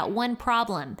to pick out one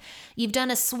problem, you've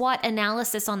done a SWOT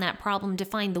analysis on that problem to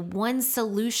find the one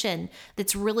solution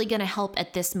that's really going to help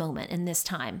at this moment in this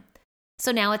time.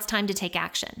 So now it's time to take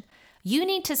action. You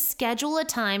need to schedule a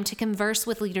time to converse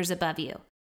with leaders above you.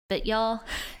 But y'all,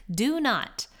 do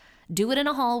not do it in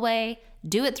a hallway,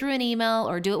 do it through an email,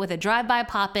 or do it with a drive-by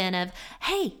pop-in of,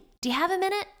 hey, do you have a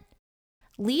minute?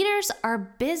 Leaders are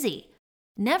busy.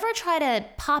 Never try to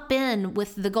pop in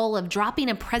with the goal of dropping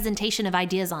a presentation of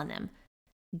ideas on them.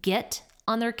 Get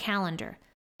on their calendar.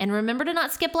 And remember to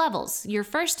not skip levels. Your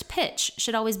first pitch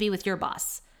should always be with your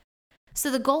boss.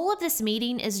 So the goal of this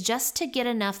meeting is just to get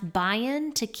enough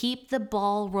buy-in to keep the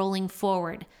ball rolling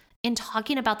forward in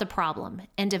talking about the problem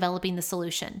and developing the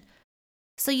solution.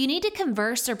 So you need to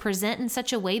converse or present in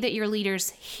such a way that your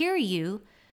leaders hear you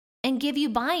and give you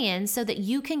buy-in so that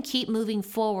you can keep moving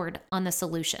forward on the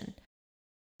solution.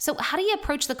 So how do you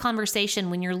approach the conversation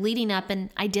when you're leading up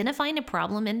and identifying a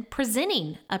problem and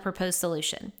presenting a proposed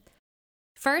solution?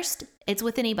 First, it's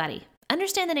with anybody.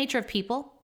 Understand the nature of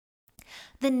people.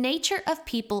 The nature of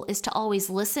people is to always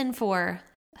listen for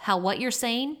how what you're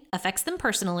saying affects them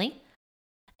personally.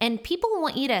 And people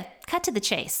want you to cut to the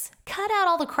chase. Cut out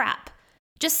all the crap.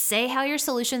 Just say how your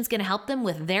solution is going to help them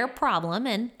with their problem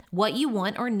and what you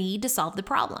want or need to solve the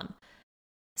problem.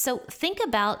 So think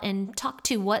about and talk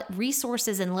to what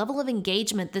resources and level of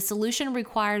engagement the solution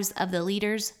requires of the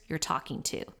leaders you're talking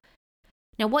to.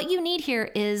 Now, what you need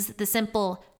here is the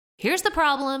simple, here's the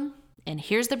problem and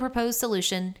here's the proposed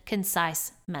solution,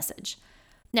 concise message.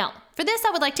 Now, for this,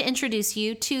 I would like to introduce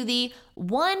you to the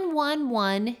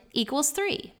 1-1-1 =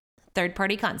 3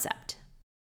 third-party concept.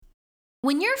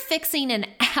 When you're fixing an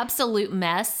absolute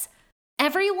mess,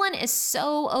 everyone is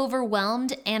so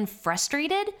overwhelmed and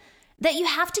frustrated that you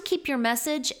have to keep your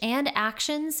message and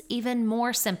actions even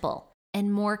more simple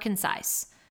and more concise.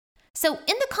 So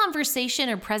in the conversation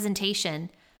or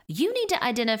presentation, you need to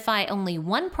identify only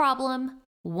one problem,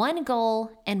 one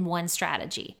goal, and one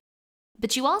strategy.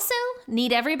 But you also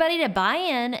need everybody to buy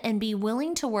in and be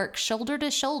willing to work shoulder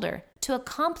to shoulder to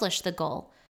accomplish the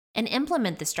goal and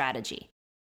implement the strategy.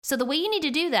 So the way you need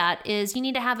to do that is you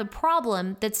need to have a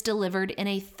problem that's delivered in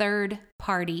a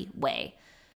third-party way.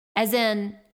 As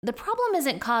in, the problem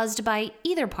isn't caused by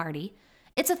either party.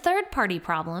 It's a third-party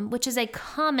problem, which is a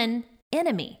common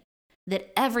enemy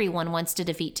that everyone wants to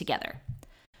defeat together.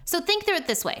 So think through it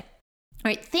this way. All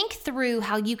right, think through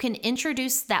how you can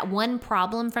introduce that one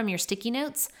problem from your sticky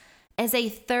notes as a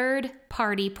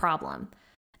third-party problem.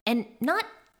 And not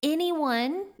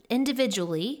anyone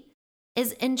individually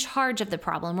is in charge of the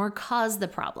problem or cause the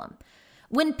problem.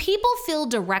 When people feel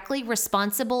directly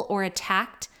responsible or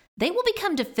attacked, they will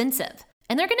become defensive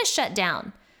and they're going to shut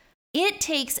down. It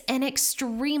takes an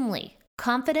extremely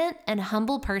confident and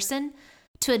humble person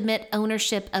to admit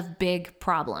ownership of big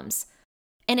problems.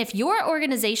 And if your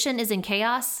organization is in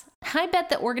chaos, I bet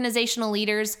the organizational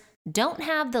leaders don't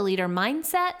have the leader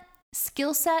mindset,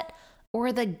 skill set,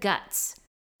 or the guts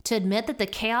to admit that the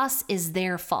chaos is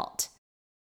their fault.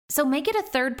 So make it a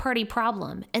third-party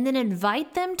problem and then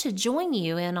invite them to join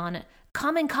you in on a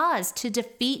common cause to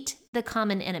defeat the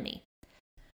common enemy.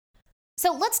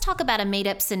 So let's talk about a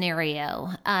made-up scenario.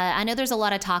 I know there's a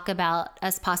lot of talk about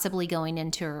us possibly going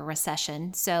into a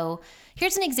recession. So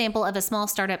here's an example of a small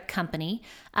startup company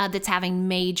that's having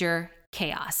major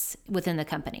chaos within the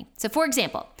company. So for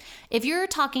example, if you're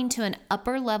talking to an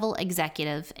upper-level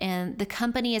executive and the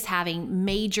company is having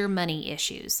major money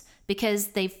issues because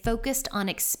they've focused on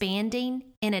expanding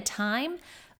in a time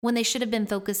when they should have been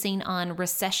focusing on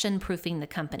recession-proofing the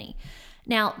company.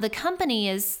 Now, the company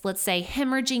is, let's say,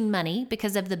 hemorrhaging money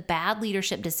because of the bad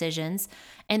leadership decisions,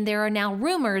 and there are now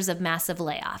rumors of massive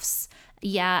layoffs.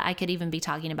 Yeah, I could even be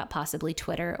talking about possibly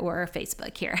Twitter or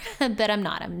Facebook here, but I'm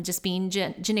not. I'm just being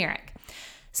generic.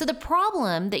 So the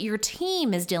problem that your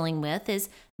team is dealing with is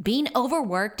being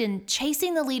overworked and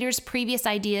chasing the leader's previous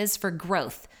ideas for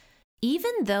growth,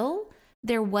 even though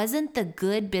there wasn't the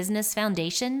good business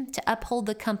foundation to uphold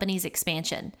the company's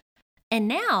expansion. And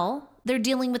now they're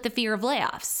dealing with the fear of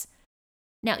layoffs.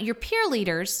 Now, your peer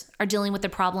leaders are dealing with the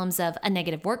problems of a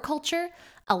negative work culture,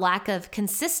 a lack of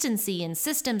consistency in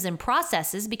systems and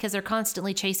processes because they're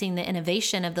constantly chasing the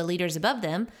innovation of the leaders above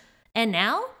them. And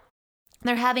now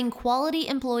they're having quality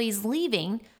employees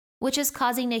leaving, which is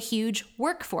causing a huge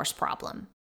workforce problem.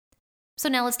 So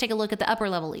now let's take a look at the upper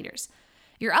level leaders.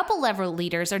 Your upper level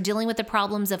leaders are dealing with the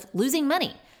problems of losing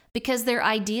money because their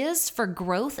ideas for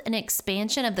growth and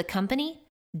expansion of the company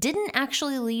didn't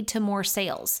actually lead to more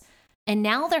sales. And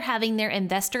now they're having their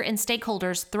investor and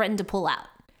stakeholders threaten to pull out.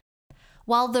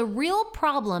 While the real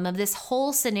problem of this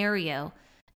whole scenario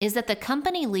is that the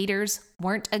company leaders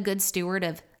weren't a good steward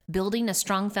of building a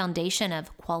strong foundation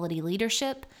of quality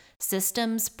leadership,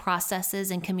 systems, processes,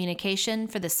 and communication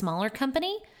for the smaller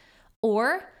company,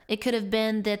 or it could have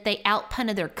been that they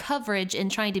outpunted their coverage in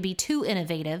trying to be too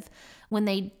innovative when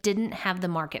they didn't have the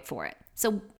market for it.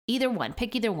 So either one,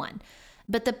 pick either one.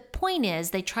 But the point is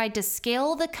they tried to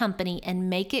scale the company and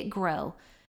make it grow,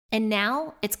 and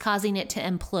now it's causing it to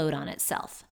implode on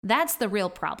itself. That's the real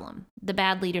problem, the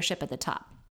bad leadership at the top.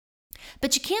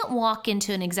 But you can't walk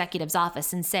into an executive's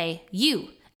office and say, you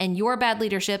and your bad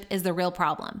leadership is the real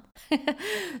problem.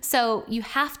 So you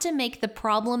have to make the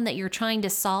problem that you're trying to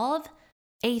solve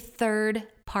a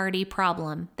third-party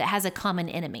problem that has a common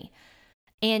enemy.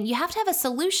 And you have to have a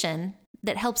solution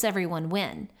that helps everyone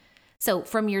win. So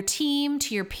from your team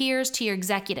to your peers to your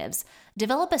executives,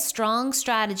 develop a strong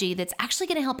strategy that's actually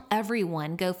going to help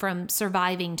everyone go from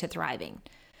surviving to thriving.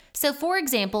 So for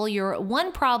example, your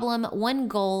one problem, one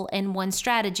goal, and one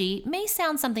strategy may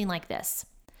sound something like this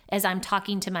as I'm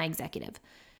talking to my executive.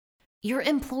 Your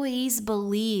employees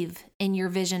believe in your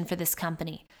vision for this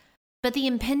company, but the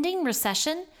impending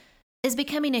recession is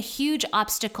becoming a huge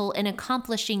obstacle in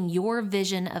accomplishing your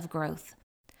vision of growth.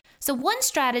 So one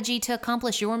strategy to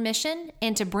accomplish your mission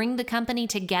and to bring the company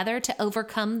together to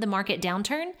overcome the market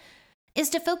downturn is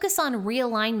to focus on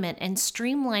realignment and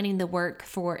streamlining the work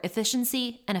for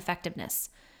efficiency and effectiveness.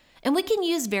 And we can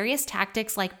use various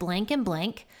tactics like blank and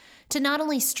blank to not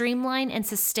only streamline and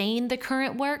sustain the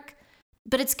current work,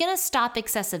 but it's going to stop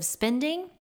excessive spending,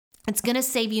 it's going to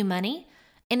save you money,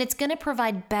 and it's going to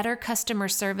provide better customer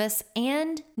service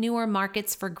and newer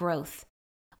markets for growth,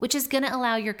 which is going to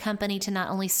allow your company to not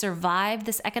only survive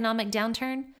this economic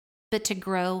downturn, but to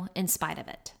grow in spite of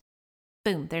it.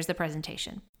 Boom, there's the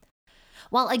presentation.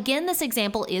 While again, this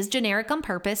example is generic on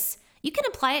purpose, you can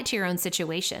apply it to your own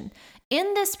situation.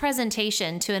 In this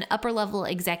presentation to an upper level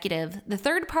executive, the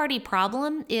third party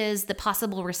problem is the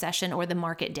possible recession or the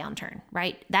market downturn,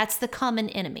 right? That's the common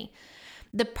enemy.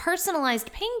 The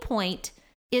personalized pain point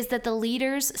is that the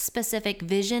leader's specific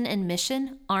vision and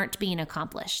mission aren't being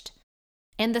accomplished.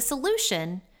 And the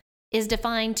solution is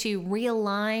defined to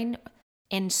realign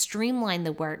and streamline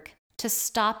the work to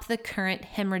stop the current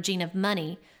hemorrhaging of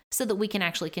money so that we can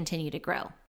actually continue to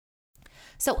grow.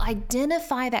 So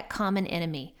identify that common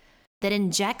enemy that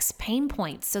injects pain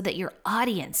points so that your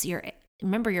audience,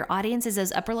 remember your audience is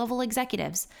those upper level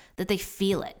executives, that they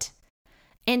feel it.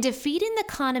 And defeating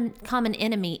the common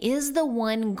enemy is the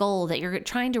one goal that you're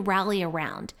trying to rally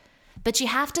around. But you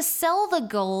have to sell the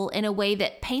goal in a way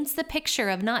that paints the picture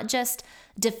of not just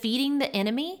defeating the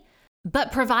enemy,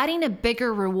 but providing a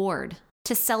bigger reward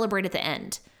to celebrate at the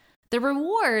end. The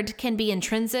reward can be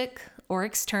intrinsic or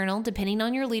external, depending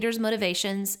on your leader's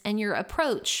motivations, and your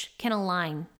approach can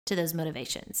align to those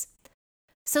motivations.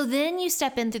 So then you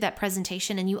step in through that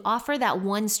presentation and you offer that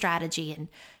one strategy and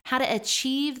how to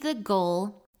achieve the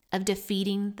goal of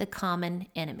defeating the common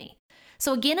enemy.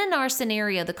 So again, in our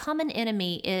scenario, the common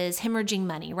enemy is hemorrhaging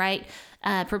money, right?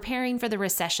 Preparing for the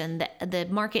recession, the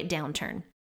market downturn.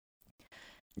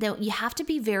 Now, you have to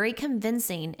be very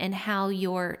convincing in how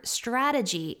your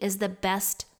strategy is the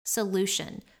best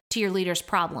solution to your leader's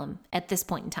problem at this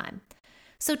point in time.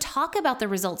 So talk about the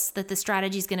results that the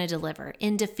strategy is going to deliver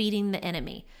in defeating the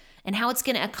enemy and how it's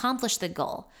going to accomplish the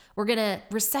goal. We're going to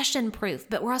recession-proof,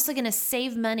 but we're also going to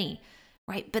save money,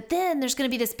 right? But then there's going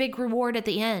to be this big reward at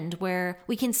the end where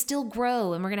we can still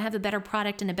grow and we're going to have a better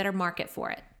product and a better market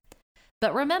for it.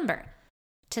 But remember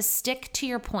to stick to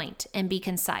your point and be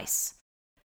concise.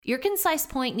 Your concise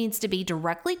point needs to be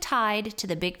directly tied to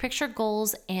the big picture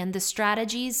goals and the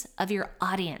strategies of your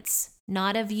audience,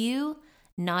 not of you,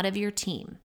 not of your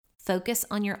team. Focus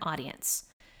on your audience.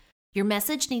 Your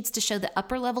message needs to show the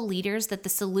upper level leaders that the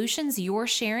solutions you're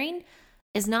sharing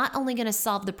is not only going to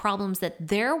solve the problems that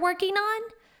they're working on,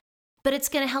 but it's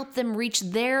going to help them reach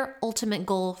their ultimate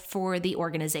goal for the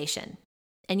organization.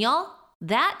 And y'all,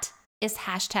 that is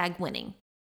 #winning.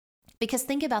 Because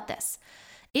think about this.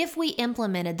 If we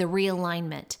implemented the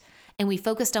realignment and we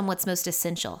focused on what's most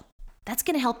essential, that's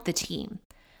going to help the team.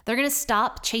 They're going to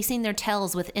stop chasing their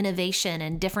tails with innovation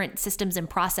and different systems and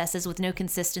processes with no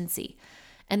consistency.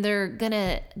 And they're going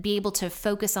to be able to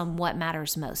focus on what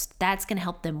matters most. That's going to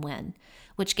help them win,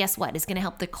 which guess what? Is going to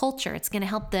help the culture. It's going to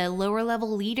help the lower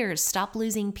level leaders stop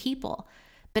losing people,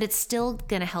 but it's still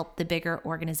going to help the bigger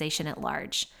organization at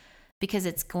large because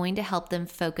it's going to help them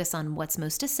focus on what's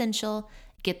most essential,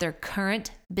 get their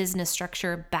current business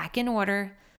structure back in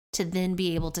order to then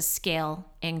be able to scale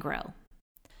and grow.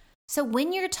 So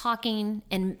when you're talking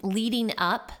and leading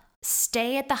up,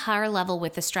 stay at the higher level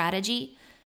with the strategy,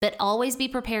 but always be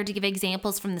prepared to give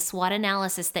examples from the SWOT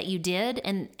analysis that you did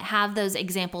and have those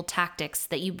example tactics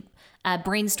that you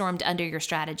brainstormed under your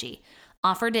strategy.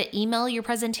 Offer to email your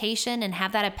presentation and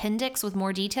have that appendix with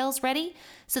more details ready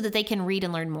so that they can read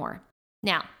and learn more.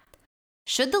 Now,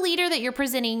 should the leader that you're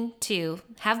presenting to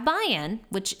have buy-in,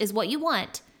 which is what you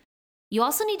want, you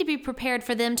also need to be prepared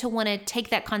for them to want to take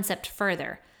that concept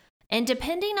further. And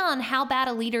depending on how bad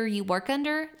a leader you work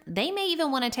under, they may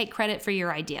even want to take credit for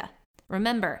your idea.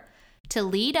 Remember, to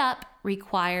lead up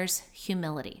requires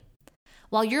humility.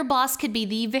 While your boss could be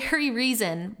the very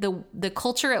reason the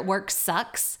culture at work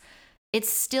sucks, it's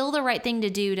still the right thing to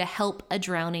do to help a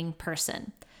drowning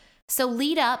person. So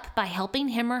lead up by helping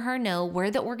him or her know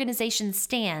where the organization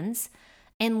stands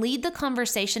and lead the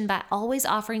conversation by always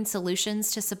offering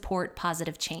solutions to support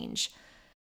positive change.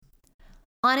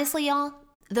 Honestly, y'all,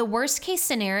 the worst case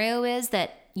scenario is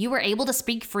that you were able to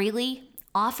speak freely,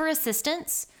 offer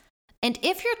assistance, and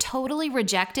if you're totally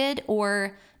rejected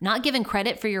or not given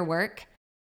credit for your work,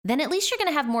 then at least you're going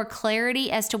to have more clarity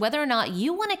as to whether or not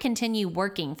you want to continue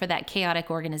working for that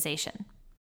chaotic organization.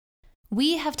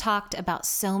 We have talked about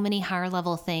so many higher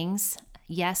level things.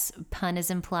 Yes, pun is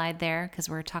implied there because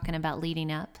we're talking about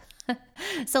leading up.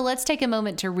 So let's take a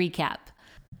moment to recap.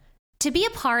 To be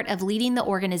a part of leading the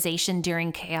organization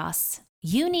during chaos,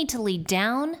 you need to lead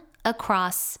down,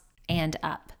 across, and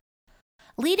up.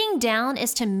 Leading down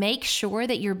is to make sure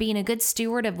that you're being a good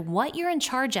steward of what you're in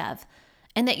charge of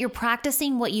and that you're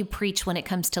practicing what you preach when it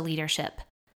comes to leadership.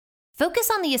 Focus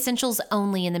on the essentials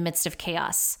only in the midst of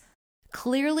chaos.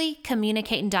 Clearly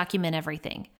communicate and document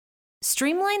everything.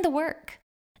 Streamline the work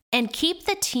and keep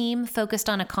the team focused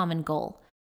on a common goal.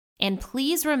 And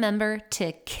please remember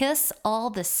to kiss all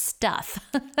the stuff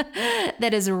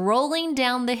that is rolling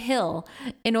down the hill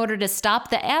in order to stop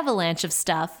the avalanche of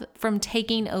stuff from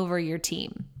taking over your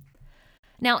team.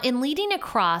 Now, in leading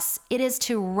across, it is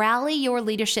to rally your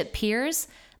leadership peers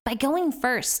by going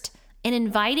first and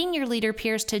inviting your leader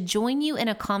peers to join you in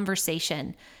a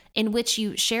conversation in which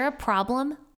you share a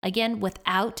problem, again,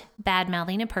 without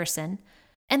bad-mouthing a person,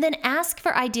 and then ask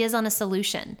for ideas on a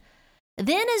solution.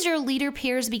 Then as your leader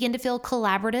peers begin to feel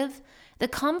collaborative, the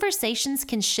conversations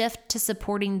can shift to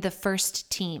supporting the first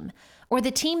team or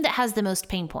the team that has the most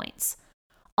pain points.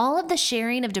 All of the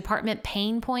sharing of department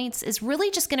pain points is really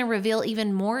just going to reveal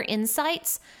even more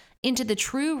insights into the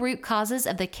true root causes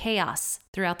of the chaos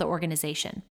throughout the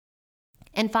organization.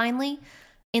 And finally,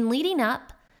 in leading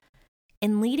up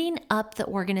the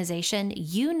organization,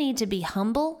 you need to be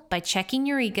humble by checking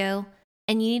your ego,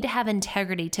 and you need to have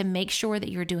integrity to make sure that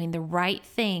you're doing the right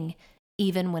thing,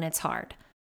 even when it's hard.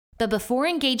 But before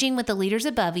engaging with the leaders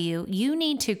above you, you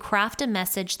need to craft a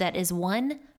message that is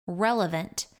 1,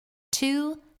 relevant,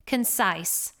 2,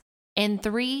 concise, and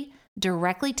 3,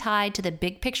 directly tied to the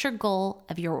big picture goal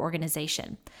of your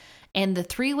organization. And the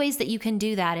 3 ways that you can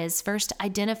do that is, first,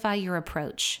 identify your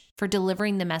approach for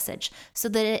delivering the message so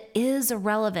that it is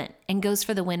relevant and goes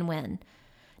for the win-win.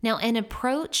 Now, an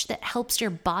approach that helps your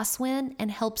boss win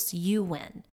and helps you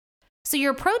win. So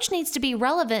your approach needs to be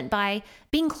relevant by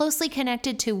being closely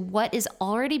connected to what is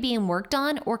already being worked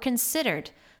on or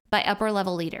considered by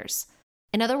upper-level leaders.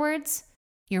 In other words,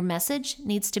 your message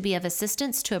needs to be of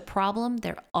assistance to a problem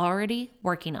they're already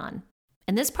working on.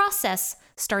 And this process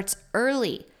starts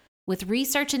early with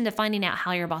research into finding out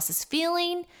how your boss is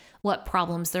feeling, what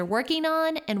problems they're working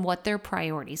on, and what their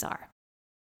priorities are.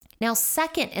 Now,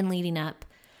 second, in leading up,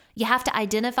 you have to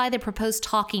identify the proposed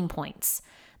talking points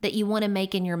that you want to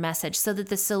make in your message so that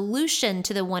the solution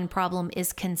to the one problem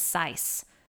is concise.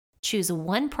 Choose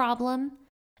one problem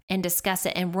and discuss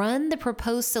it and run the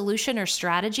proposed solution or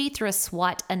strategy through a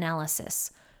SWOT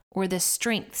analysis, or the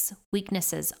strengths,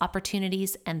 weaknesses,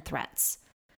 opportunities, and threats.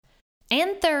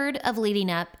 And third, of leading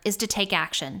up, is to take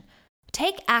action.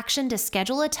 Take action to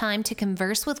schedule a time to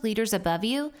converse with leaders above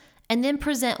you and then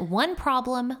present one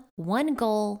problem, one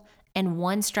goal, and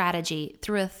one strategy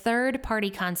through a third-party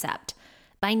concept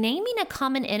by naming a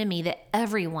common enemy that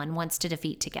everyone wants to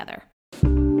defeat together.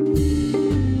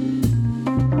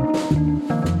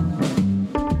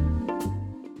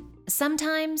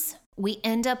 Sometimes we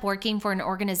end up working for an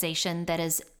organization that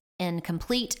is in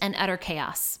complete and utter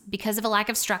chaos because of a lack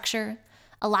of structure,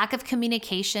 a lack of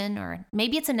communication, or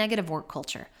maybe it's a negative work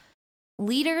culture.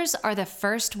 Leaders are the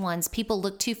first ones people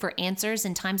look to for answers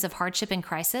in times of hardship and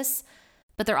crisis,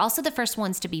 but they're also the first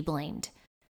ones to be blamed.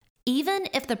 Even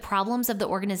if the problems of the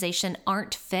organization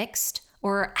aren't fixed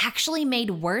or actually made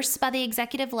worse by the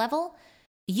executive level,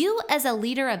 you as a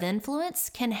leader of influence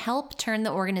can help turn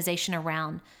the organization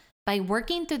around by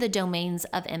working through the domains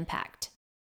of impact.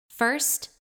 First,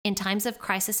 in times of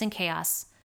crisis and chaos,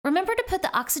 remember to put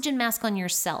the oxygen mask on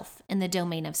yourself in the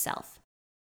domain of self.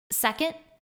 Second,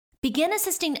 begin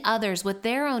assisting others with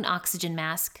their own oxygen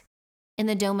mask in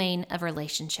the domain of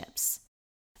relationships.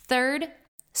 Third,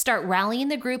 start rallying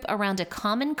the group around a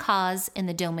common cause in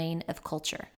the domain of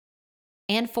culture.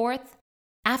 And fourth,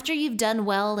 after you've done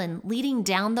well in leading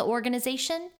down the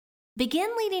organization, begin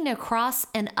leading across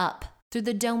and up through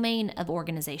the domain of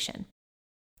organization.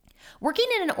 Working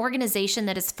in an organization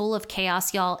that is full of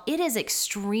chaos, y'all, it is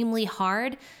extremely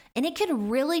hard, and it can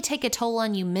really take a toll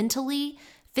on you mentally,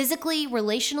 physically,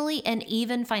 relationally, and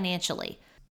even financially.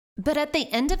 But at the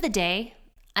end of the day,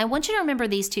 I want you to remember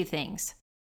these two things.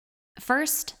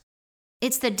 First,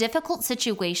 it's the difficult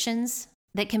situations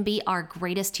that can be our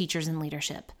greatest teachers in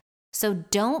leadership. So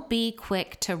don't be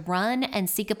quick to run and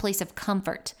seek a place of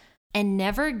comfort and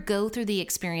never go through the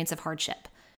experience of hardship.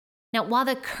 Now, while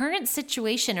the current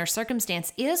situation or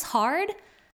circumstance is hard,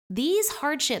 these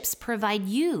hardships provide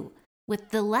you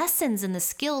with the lessons and the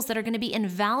skills that are going to be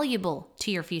invaluable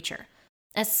to your future,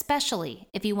 especially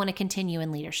if you want to continue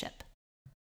in leadership.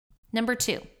 Number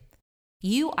 2,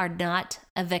 you are not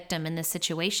a victim in this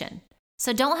situation.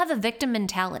 So don't have a victim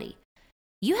mentality.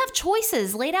 You have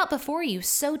choices laid out before you,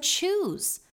 so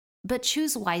choose, but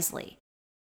choose wisely.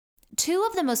 2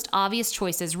 of the most obvious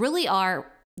choices really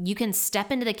are you can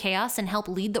step into the chaos and help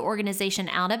lead the organization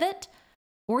out of it,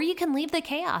 or you can leave the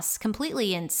chaos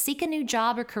completely and seek a new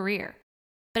job or career.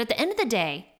 But at the end of the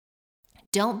day,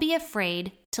 don't be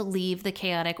afraid to leave the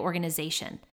chaotic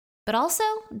organization. But also,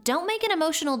 don't make an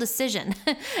emotional decision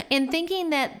in thinking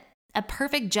that a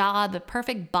perfect job, a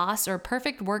perfect boss, or a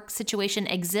perfect work situation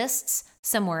exists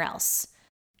somewhere else.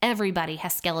 Everybody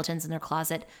has skeletons in their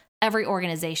closet. Every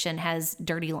organization has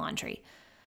dirty laundry.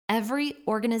 Every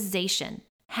organization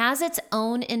has its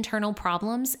own internal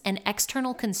problems and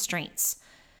external constraints.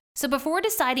 So before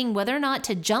deciding whether or not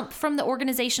to jump from the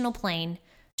organizational plane,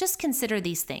 just consider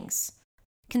these things.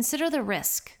 Consider the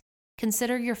risk,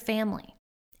 consider your family,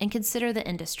 and consider the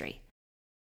industry.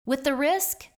 With the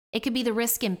risk, it could be the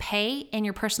risk in pay and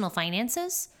your personal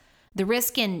finances, the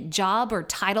risk in job or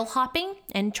title hopping,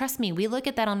 and trust me, we look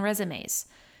at that on resumes.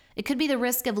 It could be the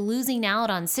risk of losing out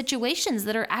on situations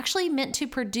that are actually meant to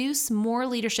produce more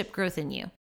leadership growth in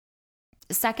you.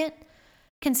 Second,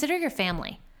 consider your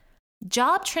family.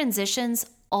 Job transitions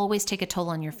always take a toll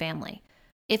on your family.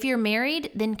 If you're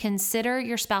married, then consider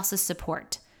your spouse's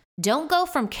support. Don't go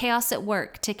from chaos at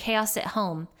work to chaos at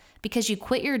home because you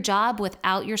quit your job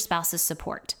without your spouse's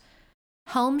support.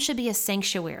 Home should be a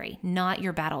sanctuary, not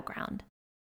your battleground.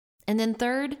 And then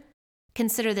third,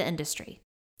 consider the industry.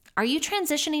 Are you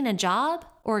transitioning a job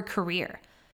or a career?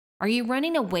 Are you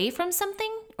running away from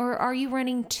something or are you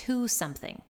running to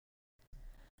something?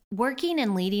 Working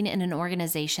and leading in an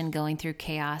organization going through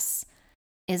chaos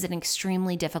is an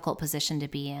extremely difficult position to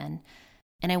be in.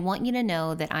 And I want you to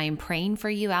know that I am praying for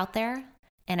you out there,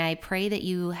 and I pray that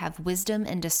you have wisdom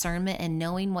and discernment in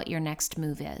knowing what your next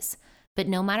move is. But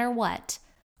no matter what,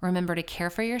 remember to care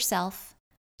for yourself,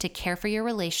 to care for your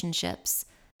relationships,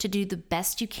 to do the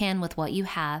best you can with what you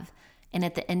have. And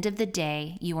at the end of the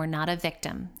day, you are not a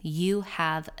victim. You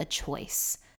have a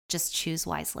choice. Just choose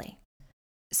wisely.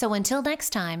 So until next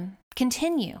time,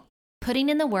 continue putting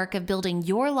in the work of building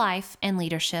your life and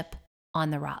leadership on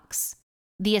the rocks,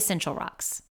 the essential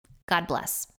rocks. God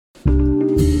bless.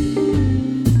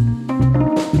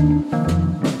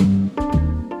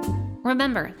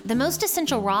 Remember, the most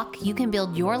essential rock you can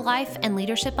build your life and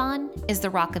leadership on is the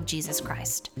rock of Jesus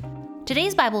Christ.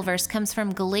 Today's Bible verse comes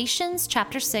from Galatians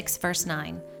chapter 6, verse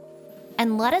 9.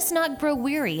 And let us not grow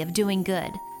weary of doing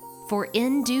good, for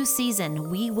in due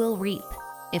season we will reap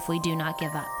if we do not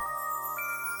give up.